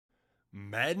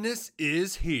Madness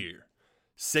is here.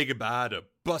 Say goodbye to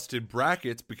busted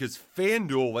brackets because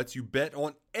FanDuel lets you bet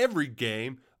on every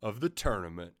game of the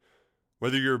tournament.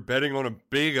 Whether you're betting on a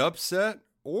big upset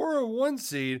or a one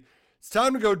seed, it's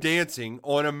time to go dancing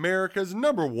on America's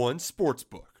 #1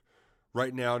 sportsbook.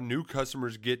 Right now, new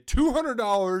customers get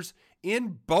 $200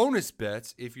 in bonus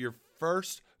bets if your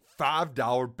first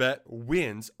 $5 bet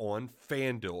wins on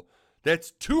FanDuel.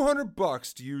 That's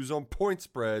 $200 to use on point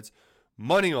spreads,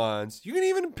 money lines. You can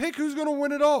even pick who's going to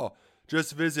win it all.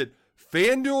 Just visit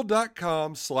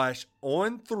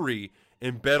FanDuel.com/on3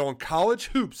 and bet on college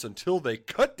hoops until they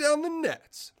cut down the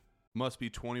nets. Must be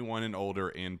 21 and older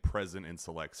and present in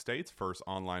select states. First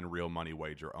online real money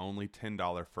wager only.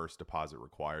 $10 first deposit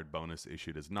required. Bonus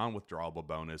issued as non-withdrawable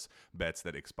bonus. Bets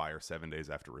that expire 7 days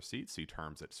after receipt. See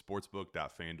terms at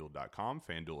sportsbook.fanduel.com.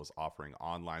 FanDuel is offering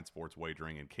online sports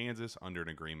wagering in Kansas under an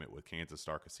agreement with Kansas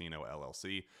Star Casino,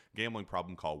 LLC. Gambling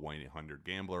problem? Call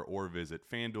 1-800-GAMBLER or visit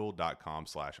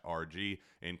fanduel.com/RG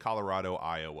in Colorado,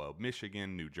 Iowa,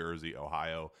 Michigan, New Jersey,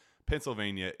 Ohio,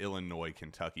 Pennsylvania, Illinois,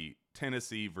 Kentucky,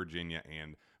 Tennessee, Virginia,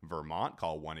 and Vermont.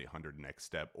 Call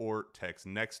 1-800-NEXT-STEP or text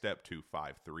NEXT-STEP to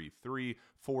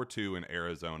 53342 in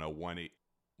Arizona,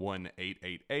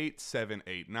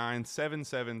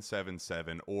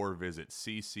 1-888-789-7777 or visit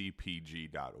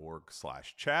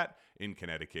ccpg.org/chat. In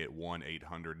Connecticut,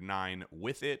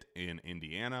 1-800-9-WITH-IT. In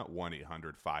Indiana,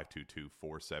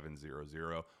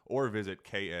 1-800-522-4700 or visit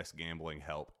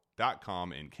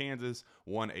ksgamblinghelp.com. In Kansas,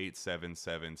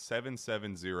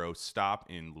 1-877-770-STOP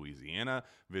in Louisiana.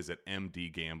 Visit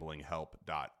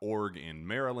mdgamblinghelp.org in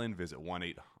Maryland. Visit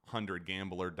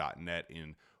 1-800-gambler.net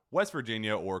in West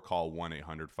Virginia or call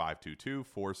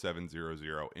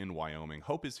 1-800-522-4700 in Wyoming.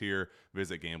 Hope is here.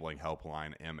 Visit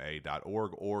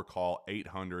gamblinghelplinema.org or call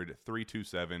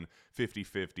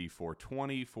 800-327-5050 for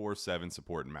 24/7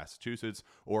 support in Massachusetts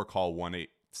or call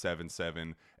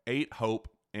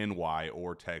 1-877-8-HOPE-NY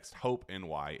or text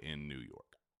HOPE-NY in New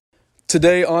York.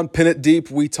 Today on Pin It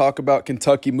Deep, we talk about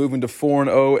Kentucky moving to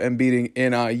 4-0 and beating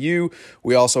NIU.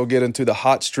 We also get into the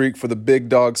hot streak for the big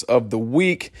dogs of the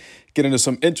week, get into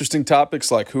some interesting topics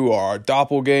like who are our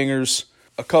doppelgangers,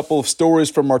 a couple of stories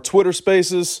from our Twitter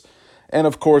spaces, and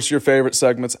of course your favorite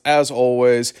segments as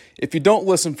always. If you don't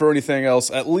listen for anything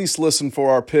else, at least listen for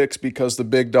our picks because the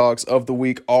big dogs of the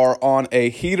week are on a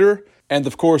heater. And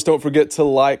of course, don't forget to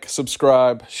like,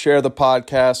 subscribe, share the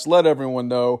podcast, let everyone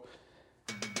know,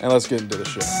 and let's get into the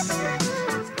show.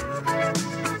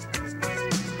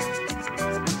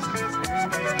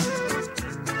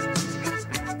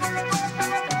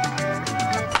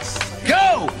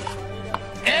 Go!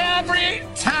 Every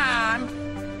time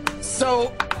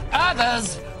so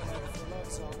others...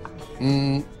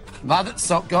 go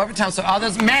every time so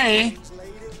others may...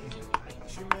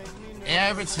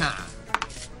 Every time.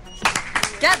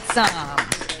 Get some.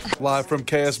 Live from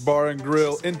KS Bar and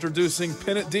Grill, introducing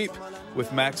Pin It Deep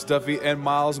with Max Duffy and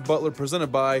Miles Butler,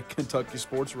 presented by Kentucky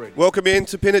Sports Radio. Welcome in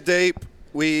to Pin It Deep.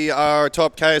 We are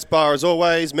atop KS Bar as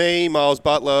always. Me, Miles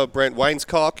Butler, Brent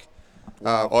Wainscock.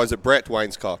 Or is it Brett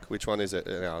Wainscock? Which one is it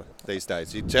now these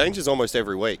days? It changes almost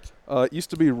every week. It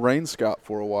used to be Rainscott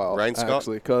for a while,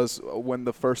 actually, because when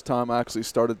the first time I actually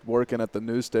started working at the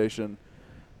news station,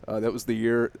 that was the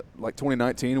year, like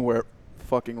 2019, where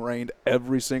fucking rained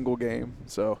every single game.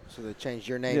 So they changed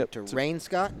your name to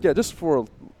Rainscott? Yeah, just for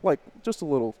just a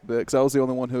little bit, because I was the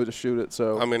only one who had to shoot it.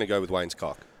 So I'm going to go with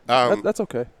Wainscock. That's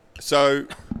okay. So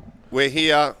we're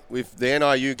here with the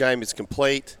NIU game is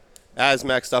complete. As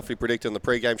Max Duffy predicted on the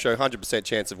pregame show, 100%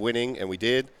 chance of winning, and we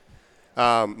did.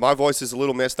 My voice is a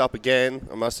little messed up again,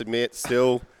 I must admit.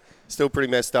 Still pretty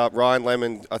messed up. Ryan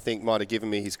Lemon, I think, might have given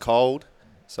me his cold.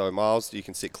 So, Miles, you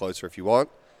can sit closer if you want.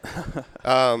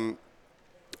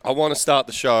 I want to start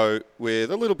the show with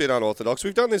a little bit unorthodox.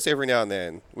 We've done this every now and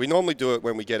then. We normally do it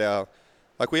when we get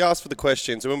we ask for the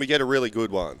questions, and when we get a really good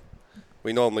one,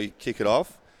 we normally kick it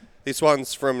off. This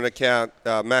one's from an account,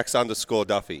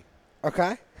 Max_Duffy.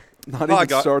 Okay. Not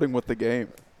even starting with the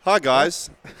game. Hi,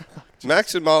 guys.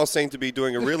 Max and Miles seem to be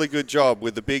doing a really good job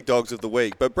with the big dogs of the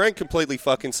week, but Brent completely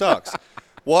fucking sucks.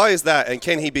 Why is that, and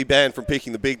can he be banned from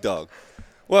picking the big dog?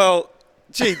 Well...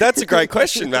 Gee, that's a great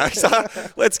question, Max.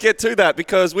 Let's get to that,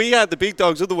 because we had the big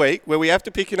dogs of the week where we have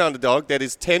to pick an underdog that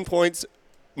is 10 points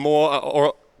more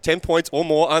or 10 points or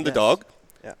more underdog.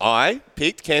 Yes. Yeah. I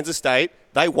picked Kansas State.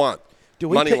 They won. Do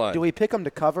we pick them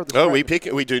to cover the spread? No, we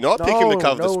do not pick them to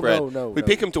cover the spread. We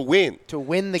pick them to win. To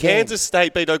win the game. Kansas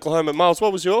State beat Oklahoma. Miles,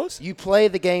 what was yours? You play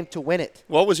the game to win it.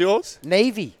 What was yours?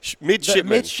 Navy.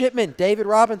 Midshipman, David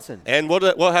Robinson. And what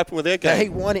happened with their game? They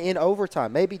won in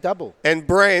overtime, maybe double. And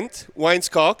Brent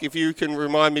Wainscock, if you can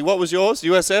remind me, what was yours?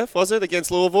 USF, was it, against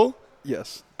Louisville?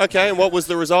 Yes. Okay, and what was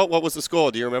the result? What was the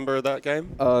score? Do you remember that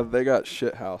game? They got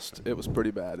shithoused. It was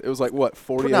pretty bad. It was like, what,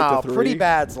 48 No, to 3? pretty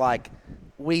bad's like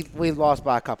we lost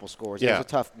by a couple scores. It Yeah. was a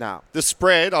tough. No, The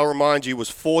spread, I'll remind you, was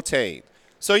 14.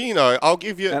 So, I'll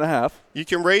give you. And a half. You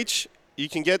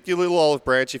can get your little olive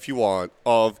branch if you want,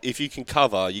 if you can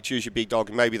cover, you choose your big dog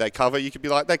and maybe they cover. You could be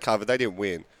like, they covered, they didn't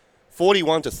win.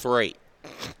 41 to 3.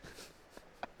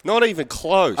 Not even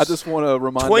close. I just want to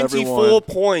remind 24 everyone.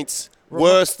 points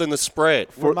worse than the spread.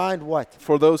 remind what?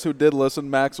 For those who did listen,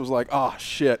 Max was like, "Oh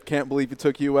shit, can't believe you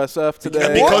took USF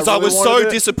today." Because I really was wanted so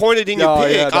it." disappointed in your Yeah,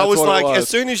 pick. yeah, I that's was what it like, was. as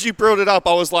soon as you brought it up,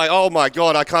 I was like, oh my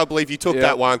God, I can't believe you took Yeah.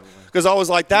 that one. Because I was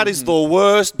like, that is the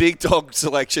worst big dog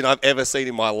selection I've ever seen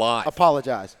in my life.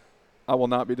 Apologize. I will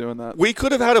not be doing that. We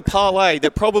could have had a parlay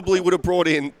that probably would have brought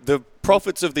in the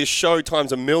profits of this show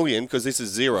times 1,000,000, because this is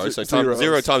zero. So Zero.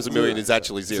 zero times 1,000,000 is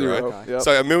actually zero. Zero, yep.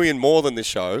 So 1,000,000 more than the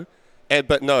show.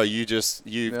 But no, you've just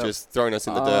thrown us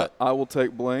in the dirt. I will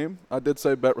take blame. I did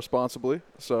say bet responsibly,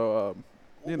 so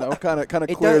kind of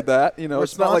It cleared does- that.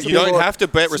 It's not like You don't people are- have to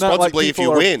bet it's not like responsibly if you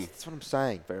people are- win. That's what I'm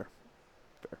saying. Fair.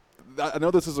 I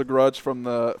know this is a grudge from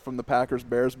the Packers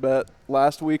Bears bet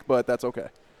last week, but that's okay.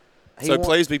 So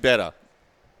please be better.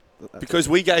 Because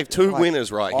we gave two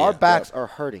winners right Our here. backs are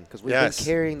hurting because we've Yes. been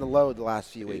carrying the load the last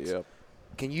few weeks. Yep.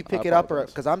 Can you pick I it up, apologize.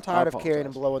 because I'm tired of carrying and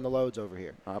apologize. blowing the loads over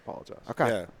here? I apologize. Okay.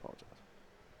 Yeah. I apologize.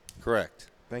 Correct.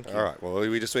 Thank you. All right. Well, we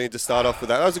need to start off with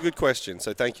that. That was a good question,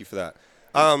 so thank you for that.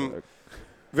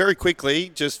 Very quickly,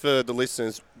 just for the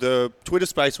listeners, the Twitter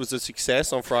space was a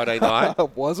success on Friday night.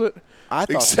 Was it? I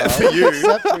thought Except so. for you.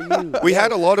 Except for you. We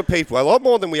had a lot of people, a lot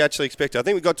more than we actually expected. I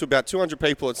think we got to about 200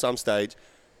 people at some stage.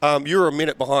 You were a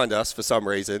minute behind us for some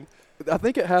reason. I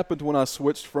think it happened when I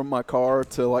switched from my car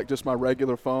to like just my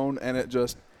regular phone, and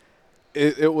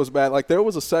it was bad. Like there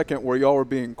was a second where y'all were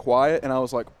being quiet, and I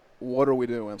was like, "What are we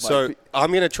doing?" So I'm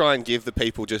going to try and give the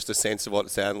people just a sense of what it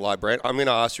sounded like, Brent. I'm going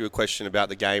to ask you a question about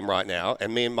the game right now,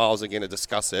 and me and Miles are going to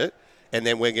discuss it, and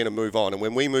then we're going to move on. And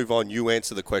when we move on, you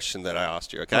answer the question that I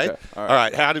asked you, okay? Okay, all right. All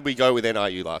right. How did we go with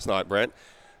NIU last night, Brent?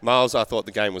 Miles, I thought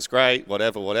the game was great,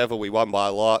 whatever. We won by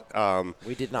a lot.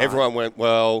 We did not. Everyone went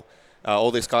well, all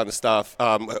this kind of stuff.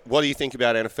 What do you think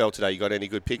about NFL today? You got any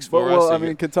good picks for us? well, I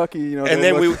mean, Kentucky, and they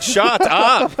then we look- shut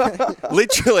up.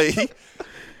 Literally,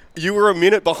 you were a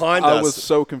minute behind us. I was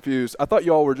so confused. I thought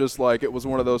y'all were just like, it was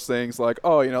one of those things like,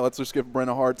 oh, let's just give Brent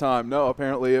a hard time. No,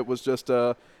 apparently it was just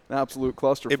an absolute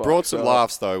clusterfuck. It brought some So,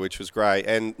 laughs, though, which was great.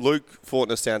 And Luke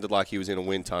Fortner sounded like he was in a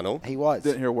wind tunnel. He was.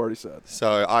 Didn't hear a word he said.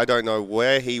 So I don't know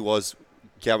where he was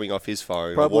going off his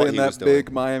phone or Probably what in he was that doing.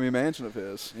 big Miami mansion of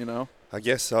his, I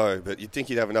guess so, but you'd think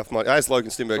he'd have enough money. As Logan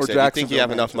Stimberg Or said, you'd think he'd have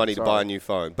Jacksonville enough mansion, money to sorry. buy a new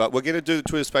phone. But we're going to do the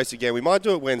Twitter space again. We might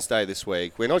do it Wednesday this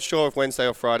week. We're not sure if Wednesday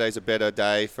or Friday is a better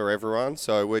day for everyone,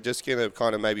 so we're just going to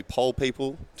kind of maybe poll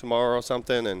people tomorrow or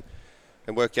something and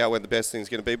work out when the best thing's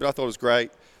going to be. But I thought it was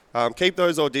great. Keep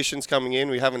those auditions coming in.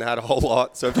 We haven't had a whole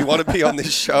lot, so if you want to be on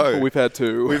this show, We've had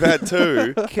two. we've had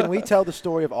two. Can we tell the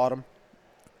story of Autumn?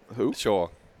 Who? Sure.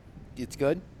 It's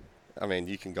good. I mean,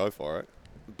 you can go for it.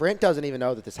 Brent doesn't even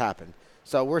know that this happened.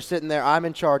 So we're sitting there. I'm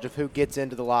in charge of who gets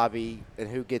into the lobby and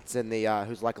who gets in the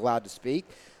who's like allowed to speak.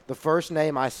 The first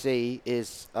name I see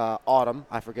is Autumn.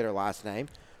 I forget her last name.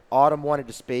 Autumn wanted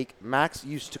to speak. Max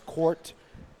used to court,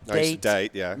 I used to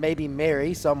date, yeah. maybe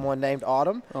marry someone named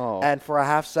Autumn. Oh. And for a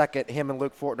half second, him and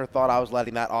Luke Fortner thought I was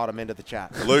letting that Autumn into the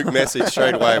chat. Luke messaged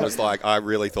straight away and was like, I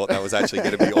really thought that was actually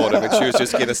going to be Autumn, and she was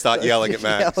just going to start yelling at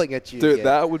Max. Yelling at you. Dude, again.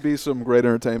 that would be some great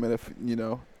entertainment if,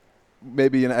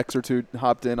 maybe an X or two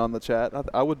hopped in on the chat.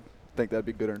 I would think that'd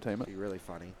be good entertainment. It'd be really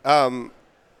funny.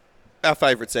 Our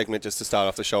favourite segment, just to start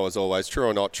off the show, as always, True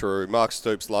or Not True. Mark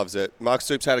Stoops loves it. Mark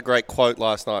Stoops had a great quote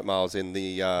last night, Miles, in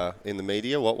the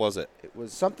media. What was it? It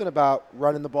was something about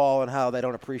running the ball and how they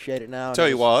don't appreciate it now. and Tell it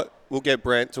you was- what, we'll get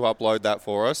Brent to upload that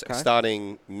for us, Okay.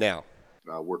 starting now.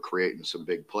 We're creating some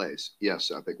big plays.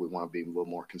 Yes, I think we want to be a little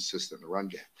more consistent in the run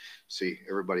game. See,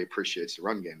 everybody appreciates the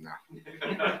run game now.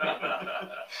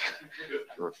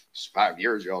 For 5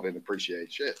 years, y'all didn't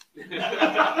appreciate shit.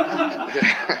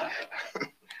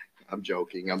 I'm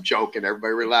joking.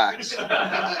 Everybody relax.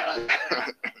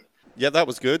 Yeah, that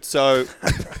was good. So,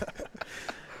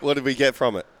 what did we get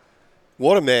from it?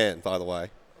 What a man, by the way.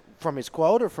 From his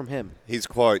quote or from him? His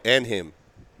quote and him.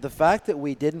 The fact that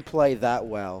we didn't play that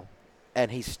well and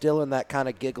he's still in that kind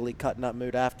of giggly, cutting up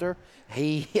mood after,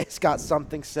 he has got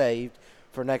something saved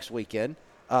for next weekend.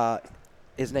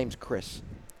 His name's Chris.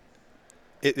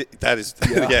 That is,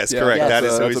 Yeah. yes, Yeah, correct. that's That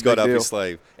is who that's he's a got big up deal. his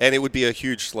sleeve. And it would be a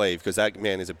huge sleeve because that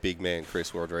man is a big man,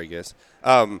 Chris Rodriguez.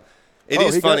 It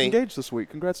is he funny. got engaged this week.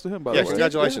 Congrats to him, by Yeah, the way.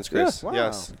 congratulations, Yeah. Chris. Wow.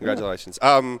 Yes, Yeah. congratulations.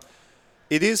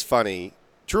 It is funny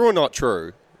True or not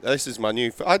true? This is my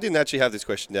new. I didn't actually have this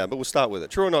question down, but we'll start with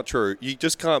it. True or not true? You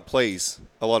just can't please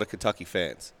a lot of Kentucky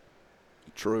fans.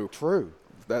 True. True.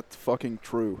 That's fucking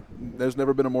true. There's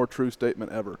never been a more true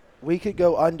statement ever. We could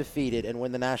go undefeated and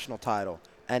win the national title,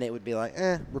 and it would be like,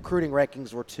 recruiting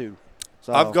rankings were 2.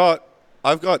 So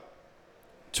I've got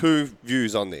 2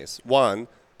 views on this. One,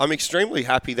 I'm extremely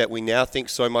happy that we now think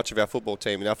so much of our football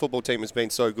team, and our football team has been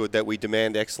so good that we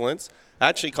demand excellence. I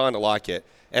actually kind of like it,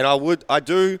 and I've got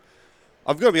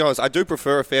to be honest, I do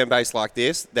prefer a fan base like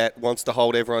this that wants to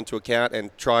hold everyone to account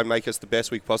and try and make us the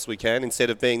best we possibly can, instead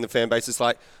of being the fan base that's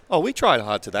like, oh, we tried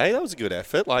hard today, that was a good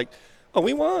effort, like, oh,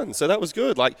 we won, so that was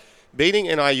good. Like, beating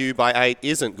NIU by 8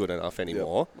 isn't good enough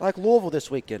anymore. Like Louisville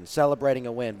this weekend, celebrating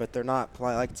a win, but they're not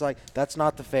playing. Like, it's like that's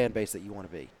not the fan base that you want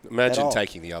to be. Imagine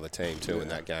taking the other team, too, in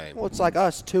that game. Well, it's like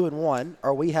us, 2-1.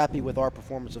 Are we happy with our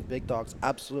performance of Big Dogs?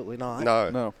 Absolutely not.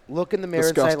 No. Look in the mirror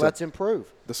and say, let's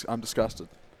improve. I'm disgusted.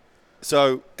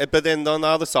 So, but then on the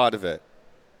other side of it,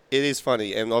 it is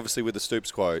funny, and obviously with the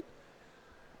Stoops quote,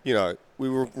 you know, we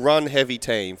were a run-heavy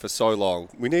team for so long.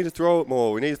 We need to throw it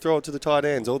more. We need to throw it to the tight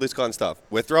ends, all this kind of stuff.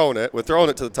 We're throwing it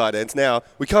to the tight ends. Now,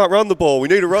 we can't run the ball. We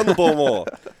need to run the ball more.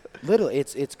 Literally,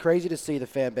 it's crazy to see the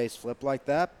fan base flip like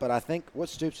that, but I think what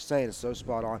Stoops is saying is so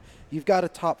spot on. You've got a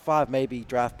top 5 maybe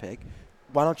draft pick.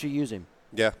 Why don't you use him?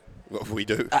 Yeah, well, we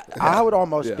do. I would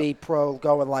almost be pro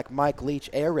going like Mike Leach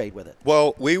air raid with it.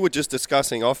 Well, we were just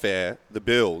discussing off air, the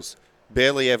Bills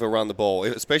barely ever run the ball,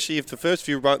 especially if the first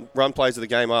few run plays of the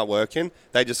game aren't working.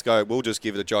 They just go, we'll just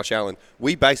give it to Josh Allen.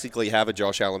 We basically have a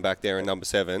Josh Allen back there in number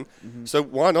 7. Mm-hmm. So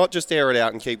why not just air it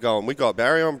out and keep going? We got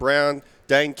Barrion Brown,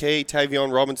 Dane Key,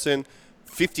 Tavion Robinson,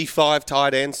 55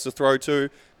 tight ends to throw to,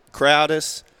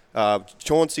 Crowdus,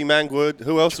 Chauncey Mangwood.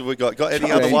 Who else have we got? Got any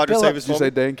other wide receivers? Did you say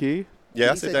Dane Key?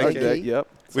 Yeah, I said Dane Key. Yep.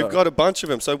 We've got a bunch of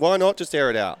them, so why not just air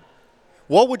it out?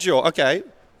 What would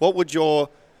your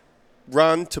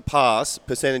run to pass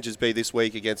percentages be this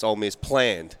week against Ole Miss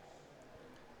planned?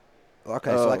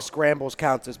 Okay, so like scrambles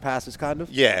counts as passes, kind of?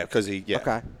 Yeah, because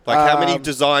Okay. Like how many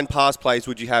design pass plays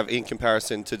would you have in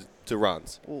comparison to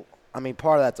runs? Well, I mean,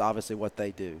 part of that's obviously what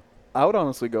they do. I would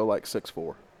honestly go like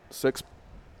 6-4.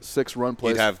 Six run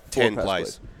plays. You'd have 10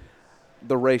 plays.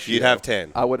 The ratio. You'd have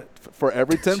 10. I would for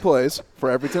every 10 plays.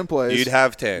 You'd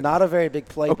have 10. Not a very big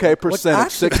play. Okay,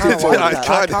 percentage. 60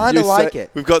 I kind of like it.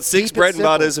 We've got 6 bread and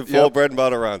butters and 4 bread and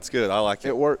butter runs. Good. I like it.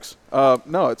 It works.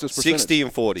 No, it's just percentage. 60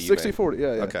 and 40. 60-40. Yeah.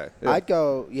 Okay. Yeah. I'd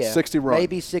go 60 run.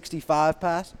 Maybe 65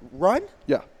 pass. Run?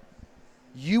 Yeah.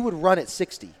 You would run at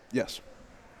 60. Yes.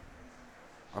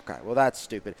 Okay. Well, that's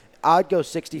stupid. I'd go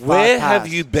 65 Where pass.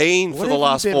 have you been for the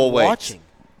last 4 weeks? Watching?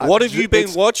 What have you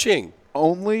been watching?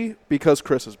 Only because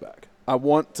Chris is back. I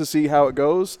want to see how it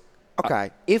goes.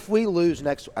 Okay. If we lose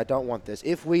next – I don't want this.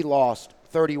 If we lost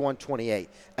 31-28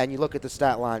 and you look at the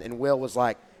stat line and Will was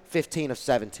like 15 of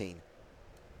 17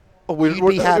 – you'd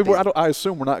be happy. I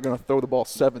assume we're not going to throw the ball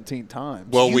 17 times.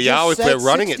 Well, we are if we're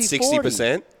running at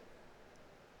 60%.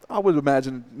 I would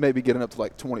imagine maybe getting up to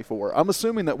like 24. I'm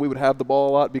assuming that we would have the ball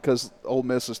a lot because Ole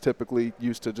Miss is typically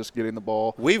used to just getting the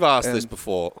ball. We've asked this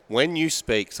before. When you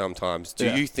speak sometimes,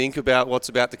 do you think about what's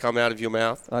about to come out of your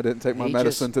mouth? I didn't take my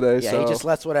medicine today. Yeah, he just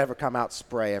lets whatever come out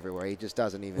spray everywhere. He just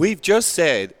doesn't even. We've just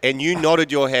said, and you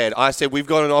nodded your head, I said we've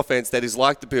got an offense that is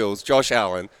like the Bills, Josh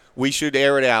Allen. We should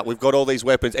air it out. We've got all these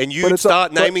weapons. And you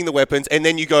start naming the weapons, and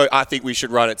then you go, I think we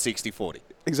should run at 60-40.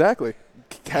 Exactly.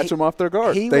 Catch them off their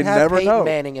guard. He they would have never Peyton know.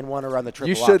 Manning and want to run the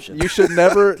triple option. You should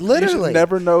never Literally. You should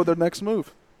never know their next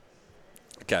move.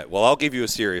 Okay, well, I'll give you a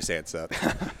serious answer.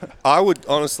 I would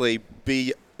honestly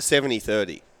be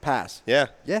 70-30. Pass. Yeah.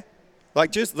 Yeah.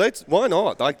 Like, why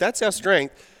not? Like, that's our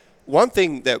strength. One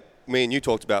thing that me and you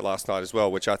talked about last night as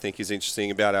well, which I think is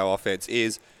interesting about our offense,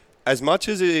 is as much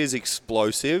as it is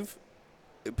explosive,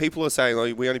 people are saying,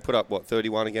 oh, we only put up,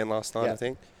 31 again last night, I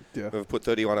think? Yeah. We've put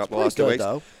 31 up the pretty last 2 good, weeks.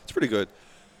 though. It's pretty good.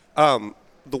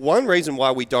 The one reason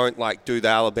why we don't do the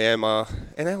Alabama,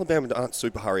 and Alabama aren't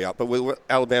super hurry up, but with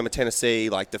Alabama, Tennessee,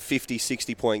 like the 50,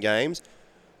 60-point games,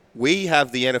 we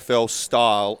have the NFL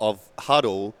style of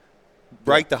huddle,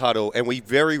 break the huddle, and we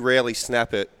very rarely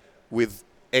snap it with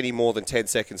any more than 10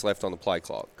 seconds left on the play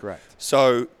clock. Correct.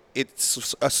 So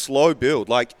it's a slow build.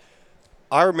 Like,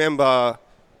 I remember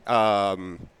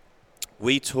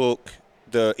we took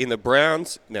in the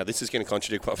Browns, now this is going to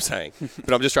contradict what I'm saying,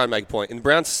 but I'm just trying to make a point. In the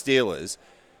Browns-Steelers,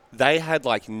 they had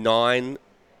 9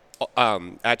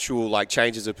 actual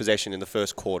changes of possession in the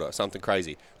first quarter, something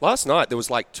crazy. Last night, there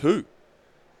was 2.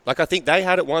 I think they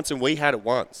had it once and we had it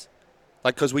once.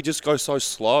 Because we just go so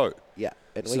slow. Yeah.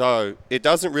 So it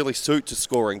doesn't really suit to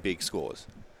scoring big scores.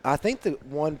 I think the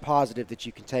one positive that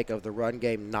you can take of the run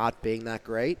game not being that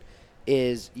great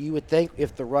is you would think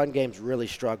if the run game's really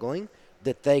struggling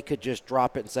that they could just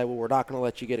drop it and say, well, we're not going to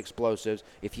let you get explosives.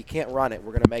 If you can't run it,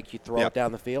 we're going to make you throw Yep. it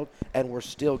down the field, and we're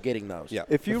still getting those. Yeah.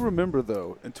 If you remember,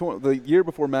 though, the year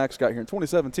before Max got here in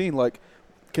 2017, like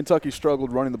Kentucky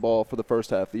struggled running the ball for the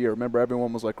first half of the year. Remember,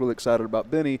 everyone was like really excited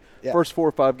about Benny. Yeah. First 4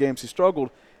 or 5 games he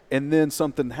struggled, and then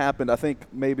something happened. I think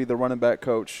maybe the running back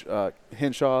coach,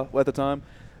 Henshaw at the time,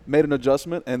 made an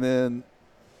adjustment, and then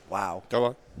Wow. Go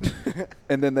on.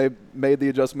 and then they made the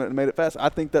adjustment and made it fast. I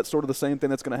think that's sort of the same thing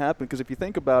that's going to happen because if you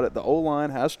think about it, the O-line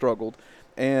has struggled,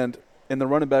 and in the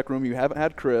running back room you haven't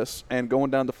had Chris, and going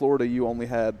down to Florida you only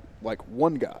had like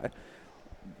one guy.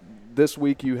 This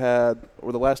week you had,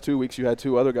 or the last 2 weeks you had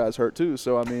 2 other guys hurt too.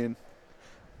 So, I mean.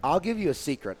 I'll give you a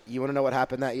secret. You want to know what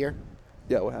happened that year?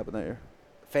 Yeah, what happened that year?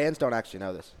 Fans don't actually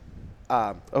know this.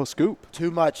 Scoop.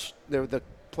 Too much. The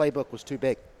playbook was too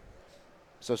big.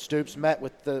 So Stoops met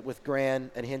with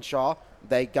Gran and Henshaw.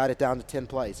 They got it down to 10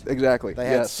 plays. Exactly. They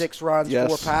had 6 runs, 4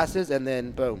 Yes. passes, and then,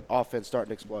 boom, offense starting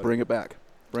to explode. Bring it back.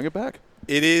 Bring it back.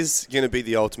 It is going to be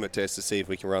the ultimate test to see if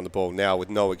we can run the ball now with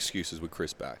no excuses with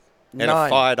Chris back. And None. a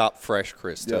fired-up, fresh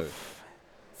Chris, too. Yep.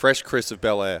 Fresh Chris of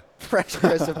Bel Air. Fresh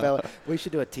Chris of Bella. We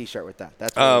should do a T-shirt with that.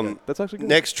 That's really good. That's actually good.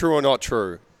 Next, true or not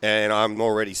true, and I'm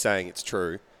already saying it's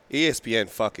true, ESPN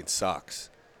fucking sucks.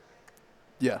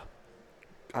 Yeah.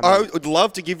 I would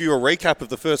love to give you a recap of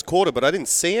the first quarter, but I didn't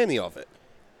see any of it.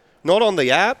 Not on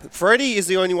the app. Freddie is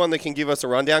the only one that can give us a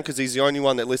rundown because he's the only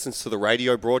one that listens to the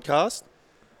radio broadcast.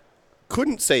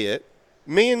 Couldn't see it.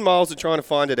 Me and Miles are trying to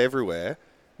find it everywhere.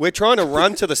 We're trying to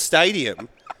run to the stadium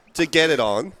to get it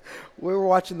on. We were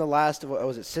watching the last of, what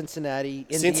was it, Cincinnati,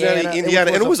 Indiana. Cincinnati,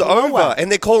 Indiana, and it was a over. blowout. And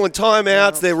they're calling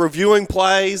timeouts. They're reviewing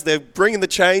plays. They're bringing the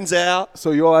chains out.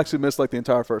 So you all actually missed like the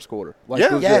entire first quarter. Like, Yeah,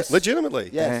 legit. Yes. legitimately.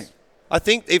 Yes. Dang. I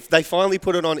think if they finally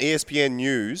put it on ESPN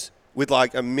News with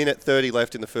like a minute 30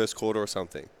 left in the first quarter or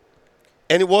something.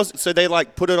 And it was, so they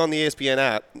like put it on the ESPN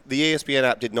app. The ESPN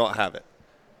app did not have it.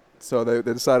 So they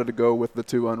decided to go with the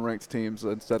 2 unranked teams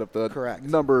instead of the Correct.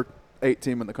 number 8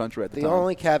 team in the country at the The time.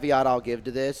 only caveat I'll give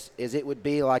to this is it would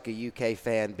be like a UK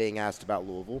fan being asked about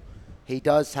Louisville. He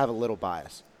does have a little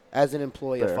bias as an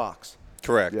employee of Fair. Fox.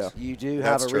 Correct. Yeah. You do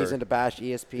That's have a true. reason to bash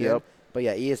ESPN. Yep. But,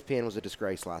 yeah, ESPN was a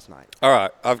disgrace last night. All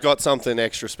right, I've got something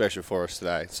extra special for us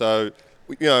today. So,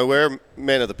 we're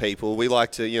men of the people. We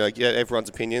like to, get everyone's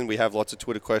opinion. We have lots of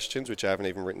Twitter questions, which I haven't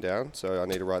even written down, so I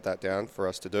need to write that down for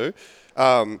us to do.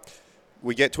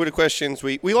 We get Twitter questions.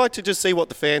 We like to just see what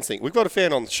the fans think. We've got a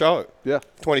fan on the show. Yeah.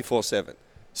 24/7.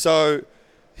 So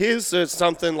here's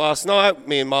something last night.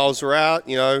 Me and Miles were out,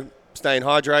 staying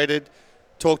hydrated,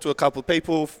 talked to a couple of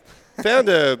people, found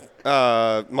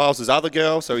Miles's other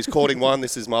girl. So he's courting one.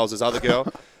 This is Miles's other girl.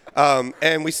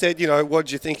 And we said, what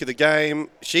did you think of the game?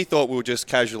 She thought we were just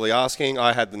casually asking.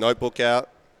 I had the notebook out.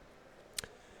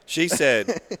 She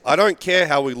said, I don't care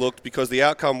how we looked because the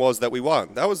outcome was that we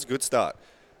won. That was a good start.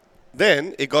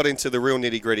 Then it got into the real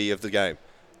nitty-gritty of the game.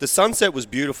 The sunset was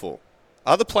beautiful.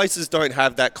 Other places don't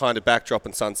have that kind of backdrop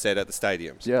and sunset at the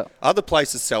stadiums. Yeah. Other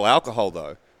places sell alcohol,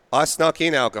 though. I snuck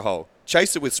in alcohol.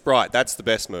 Chase it with Sprite. That's the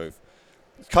best move.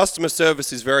 Customer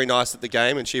service is very nice at the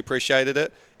game, and she appreciated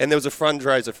it. And there was a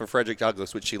fundraiser for Frederick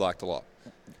Douglass, which she liked a lot.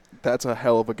 That's a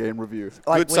hell of a game review.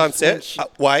 Like Good when sunset. she-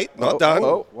 Wait, not done.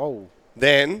 Whoa.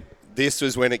 Then, this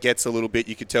was when it gets a little bit,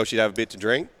 you could tell she'd have a bit to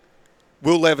drink.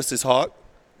 Will Levis is hot.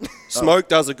 Smoke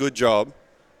does a good job.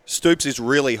 Stoops is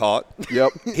really hot.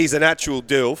 Yep. He's an actual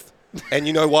DILF. And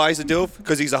you know why he's a DILF?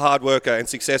 Because he's a hard worker and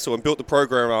successful and built the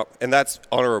program up, and that's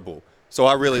honourable. So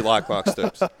I really like Mark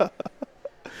Stoops.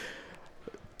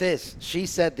 She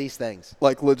said these things.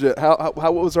 Like legit. How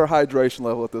what was our hydration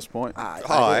level at this point?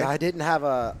 I didn't have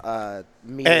a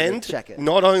meter And to check it.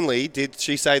 not only did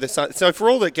she say the sun. So for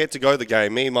all that get to go the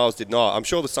game, me and Miles did not. I'm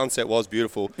sure the sunset was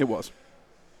beautiful. It was.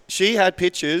 She had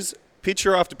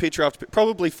picture after picture after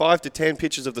probably 5 to 10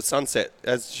 pictures of the sunset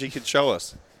as she could show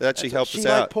us. That actually helped us She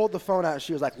out. pulled the phone out and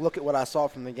she was like, look at what I saw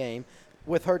from the game.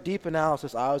 With her deep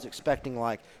analysis, I was expecting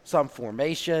like some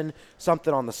formation,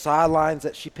 something on the sidelines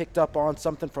that she picked up on,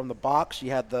 something from the box. She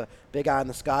had the big eye in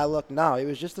the sky look. No, it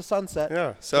was just a sunset.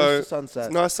 Yeah, so just a sunset.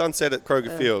 it's a nice sunset at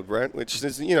Kroger Field, Brent, which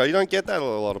is, you don't get that at a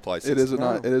lot of places. It is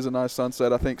a nice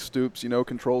sunset. I think Stoops,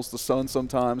 controls the sun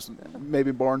sometimes.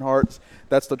 Maybe Barnhart,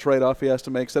 that's the trade-off he has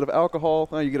to make. Instead of alcohol,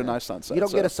 you get a nice sunset. You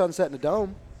don't get a sunset in the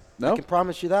dome. No. I can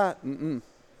promise you that.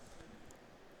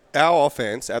 Our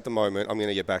offense at the moment, I'm going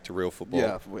to get back to real football.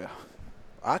 Yeah.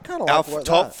 I kind of Our like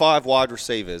top 5 wide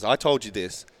receivers, I told you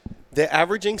this, they're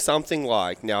averaging something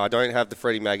like, now I don't have the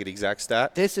Freddie Maggett exact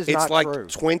stat. This is it's not like true.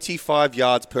 25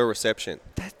 yards per reception.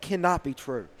 That cannot be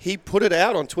true. He put it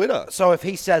out on Twitter. So if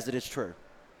he says it, it's true.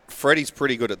 Freddie's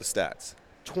pretty good at the stats.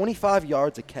 25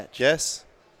 yards a catch. Yes.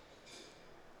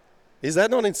 Is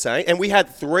that not insane? And we had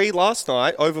 3 last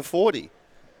night over 40.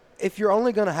 If you're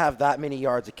only going to have that many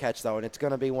yards a catch, though, and it's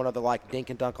going to be one of the, like, dink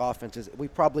and dunk offenses, we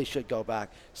probably should go back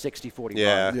 60-40.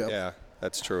 Yeah,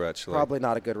 that's true, actually. Probably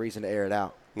not a good reason to air it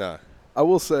out. No. I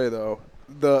will say, though,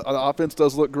 the offense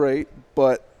does look great,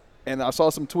 but – and I saw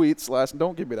some tweets last –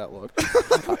 don't give me that look.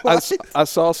 I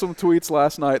saw some tweets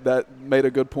last night that made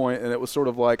a good point, and it was sort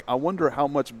of like, I wonder how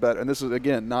much better – and this is,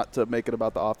 again, not to make it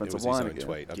about the offensive line again. It was his own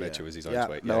tweet. I bet you it was his own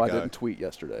tweet. No, I didn't tweet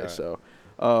yesterday. Right. So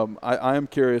I am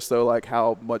curious, though, like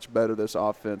how much better this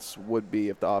offense would be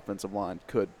if the offensive line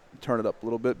could turn it up a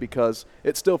little bit, because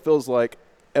it still feels like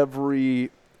every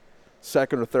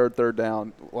second or third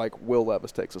down, like Will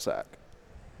Levis takes a sack.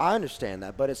 I understand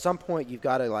that, but at some point you've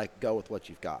got to, like, go with what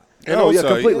you've got. And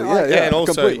also, completely. And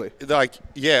also, completely. like,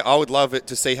 I would love it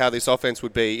to see how this offense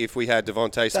would be if we had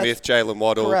Devontae Smith, Jalen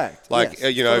Waddle. Correct. Like,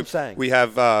 yes, we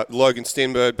have Logan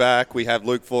Stinberg back. We have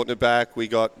Luke Fortner back. We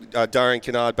got Darian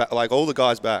Kennard back. Like, all the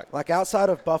guys back. Like, outside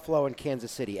of Buffalo and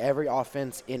Kansas City, every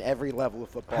offense in every level of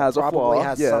football has probably a flaw.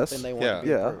 has Yes. something they want to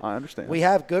be improved. I understand. We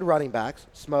have good running backs.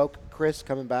 Smoke, Chris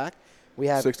coming back. We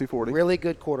have 60-40. really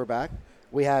good quarterback.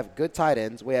 We have good tight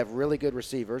ends. We have really good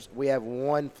receivers. We have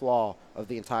one flaw of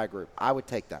the entire group. I would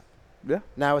take that. Yeah.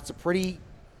 Now, it's a pretty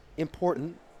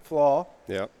important flaw,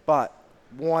 Yeah. but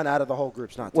one out of the whole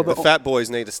group's not Well, terrible. the fat boys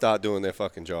need to start doing their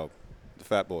fucking job. The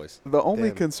fat boys. The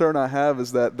only concern I have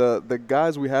is that the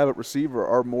guys we have at receiver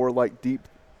are more like deep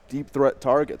threat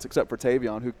targets, except for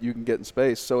Tavion, who you can get in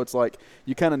space. So it's like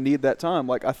you kind of need that time.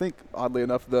 Like, I think, oddly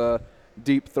enough, the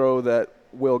deep throw that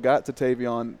Will got to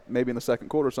Tavion maybe in the second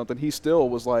quarter or something, he still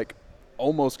was like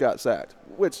almost got sacked,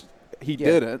 which he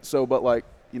didn't. So, but like,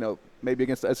 maybe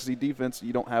against the SEC defense,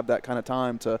 you don't have that kind of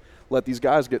time to let these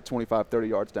guys get 25, 30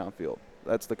 yards downfield.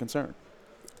 That's the concern.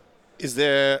 Is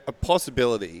there a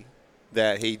possibility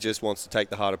that he just wants to take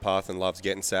the harder path and loves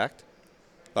getting sacked?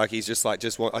 Like, he's just like,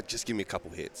 just give me a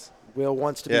couple hits. Will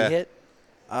wants to be hit.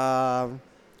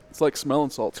 It's like smelling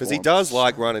salts. Because he does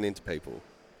like running into people.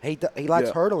 He likes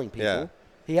hurdling people. Yeah.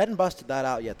 He hadn't busted that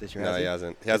out yet this year, No, has he? he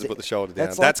hasn't. He hasn't put the shoulder down.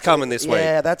 That's That's coming this week.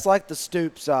 Yeah, that's like the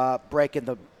Stoops breaking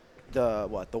the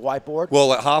whiteboard.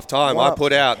 Well, at halftime, I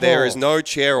put out there is Oh. no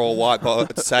chair or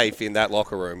whiteboard safe in that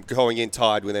locker room going in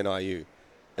tied with NIU,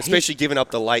 especially giving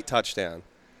up the late touchdown.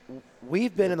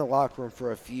 We've been in the locker room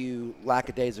for a few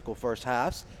lackadaisical first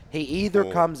halves. He either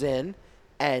comes in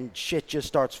and shit just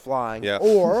starts flying,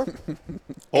 or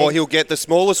he'll get the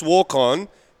smallest walk-on,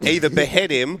 either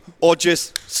behead him or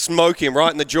just smoke him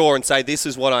right in the jaw and say, this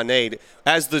is what I need.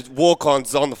 As the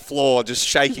walk-on's on the floor just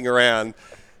shaking around,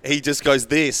 he just goes,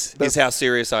 this is how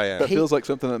serious I am. That feels like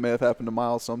something that may have happened to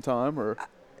Miles sometime, or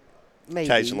maybe,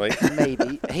 occasionally.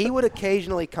 Maybe. He would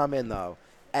occasionally come in, though,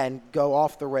 and go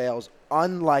off the rails,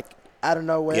 out of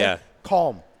nowhere,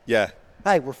 calm. Yeah.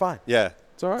 Hey, we're fine. Yeah.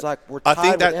 it's all right. It's like we're I tied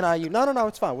think with that- NIU. No,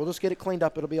 it's fine. We'll just get it cleaned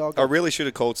up. It'll be all good. I really should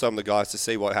have called some of the guys to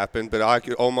see what happened, but I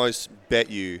could almost bet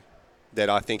you that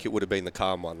I think it would have been the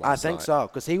calm one last I think night. so,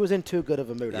 because he was in too good of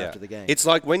a mood after the game. It's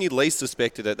like when you least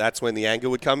suspected it, that's when the anger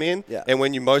would come in. Yeah. And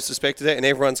when you most suspected it and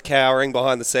everyone's cowering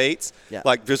behind the seats,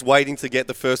 like just waiting to get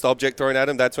the first object thrown at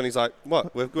him, that's when he's like,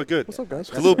 what? We're good. What's up, guys?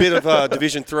 A little bit of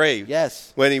Division 3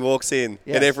 Yes. when he walks in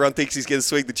Yes. and everyone thinks he's going to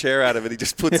swing the chair out of it. He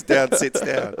just puts it down, sits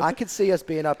down. I could see us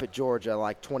being up at Georgia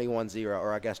like 21-0,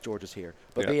 or I guess Georgia's here,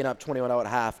 but being up 21-0 at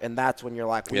half, and that's when you're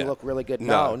like, we look really good.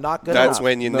 No, not good That's enough.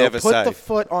 when you never Put say. the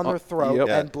foot on their throat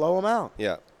and blow them out.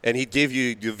 Yeah. And he'd give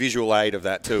you the visual aid of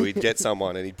that too. He'd get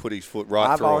someone and he'd put his foot right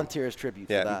I through him. volunteer as tribute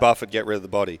for Yeah, that. and Buff would get rid of the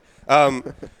body.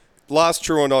 Last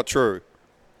true or not true.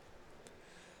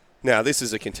 Now, this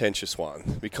is a contentious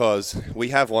one because we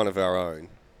have one of our own.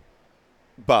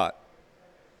 But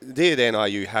did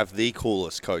NIU have the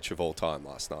coolest coach of all time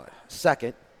last night?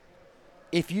 Second,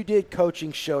 if you did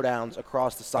coaching showdowns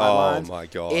across the sidelines, my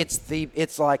God.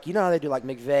 it's like, you know how they do like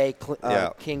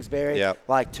McVay, Kingsbury,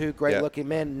 like two great-looking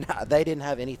men? Nah, they didn't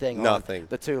have anything Nothing. on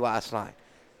the two last night.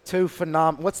 Two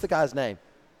phenomenal. What's the guy's name?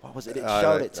 What was it? It I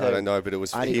showed don't- it to. I don't know, but it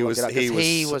was- I need he to look was- it up, 'cause he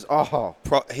was-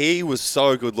 he was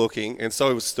so good looking, and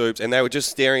so was Stoops, and they were just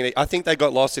staring at. I think they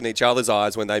got lost in each other's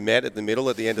eyes when they met at the middle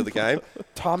at the end of the game.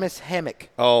 Thomas Hammock.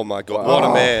 Oh my God! What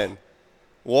a man!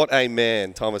 What a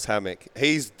man, Thomas Hammock.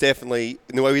 He's definitely.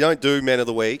 We don't do Men of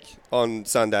the Week on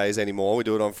Sundays anymore. We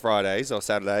do it on Fridays or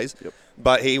Saturdays. Yep.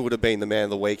 But he would have been the Man of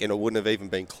the Week, and it wouldn't have even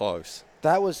been close.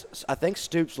 That was, I think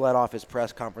Stoops led off his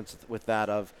press conference with that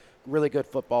of really good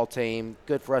football team,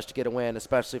 good for us to get a win,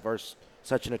 especially versus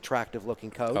such an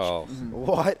attractive-looking coach. Oh.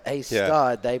 What a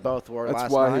stud they both were last night.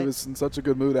 That's why he was in such a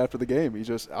good mood after the game. He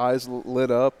just eyes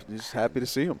lit up. He's just happy to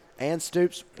see him. And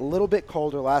Stoops, a little bit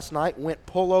colder last night, went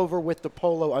pullover with the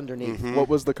polo underneath. What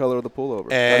was the color of the pullover?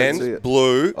 I didn't see And it.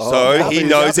 blue, Oh, so now he he's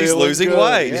knows he's feeling losing good.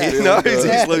 weight. Yeah. He Feeling knows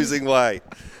good. he's losing weight.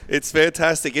 It's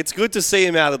fantastic. It's good to see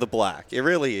him out of the black. It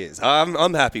really is.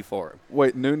 I'm happy for him.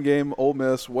 Wait, noon game, Ole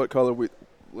Miss. What color we?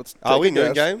 Let's. Are take we a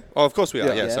noon guess. game? Oh, of course we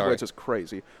are. Yeah, sorry. Which is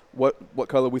crazy. What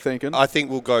color we thinking? I think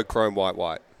we'll go chrome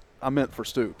white. I meant for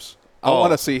Stoops. I Oh.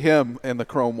 want to see him in the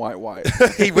chrome white.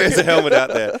 He wears a helmet out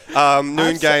there.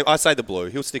 Noon game. I say the blue.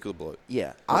 He'll stick with the blue.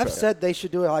 Yeah. I've said they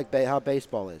should do it like how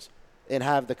baseball is and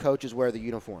have the coaches wear the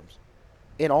uniforms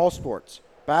in all sports.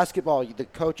 Basketball, the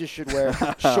coaches should wear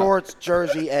shorts,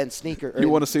 jersey, and sneaker. You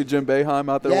want to see Jim Boeheim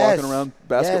out there Yes, walking around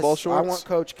basketball yes. shorts? I want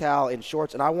Coach Cal in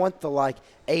shorts, and I want the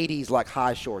 80s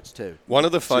high shorts too. One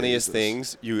of the funniest Jesus.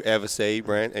 things you ever see,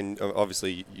 Brent, and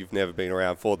obviously you've never been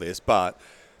around for this, but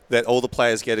that all the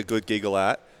players get a good giggle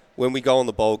at when we go on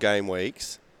the bowl game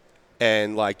weeks,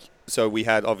 and so we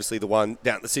had obviously the one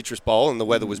down at the Citrus Bowl, and the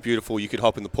weather was beautiful. You could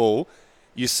hop in the pool.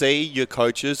 You see your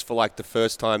coaches for the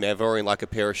first time ever in a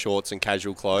pair of shorts and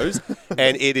casual clothes,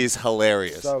 and it is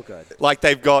hilarious. So good.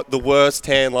 They've got the worst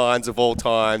tan lines of all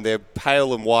time. They're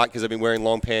pale and white because they've been wearing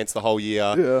long pants the whole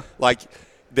year. Yeah.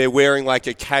 They're wearing a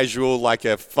casual,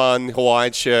 a fun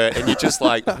Hawaiian shirt, and you're just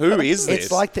who is this?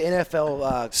 It's like the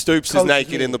NFL. Stoops is coaches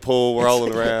naked meeting. in the pool,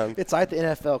 rolling around. It's like the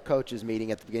NFL coaches meeting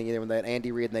at the beginning of the year when they had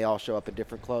Andy Reid and they all show up in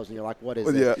different clothes, and you're like, "What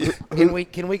is Yeah. this?"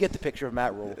 Can we get the picture of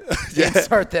Matt Rule?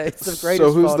 Insert that. It's the greatest.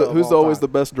 So who's photo of who's all always time. the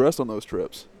best dressed on those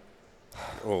trips?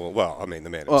 Well, I mean, the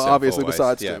man Well, himself obviously always.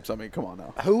 besides Yeah. Stoops. I mean, come on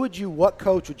now. What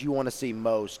coach would you want to see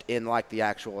most in the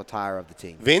actual attire of the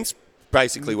team? Vince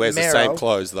basically wears the Mero. same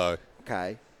clothes, though.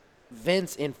 Okay,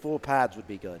 Vince in full pads would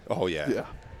be good. Oh, yeah. Yeah.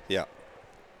 Yeah.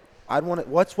 I'd want it.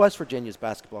 What's West Virginia's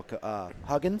basketball?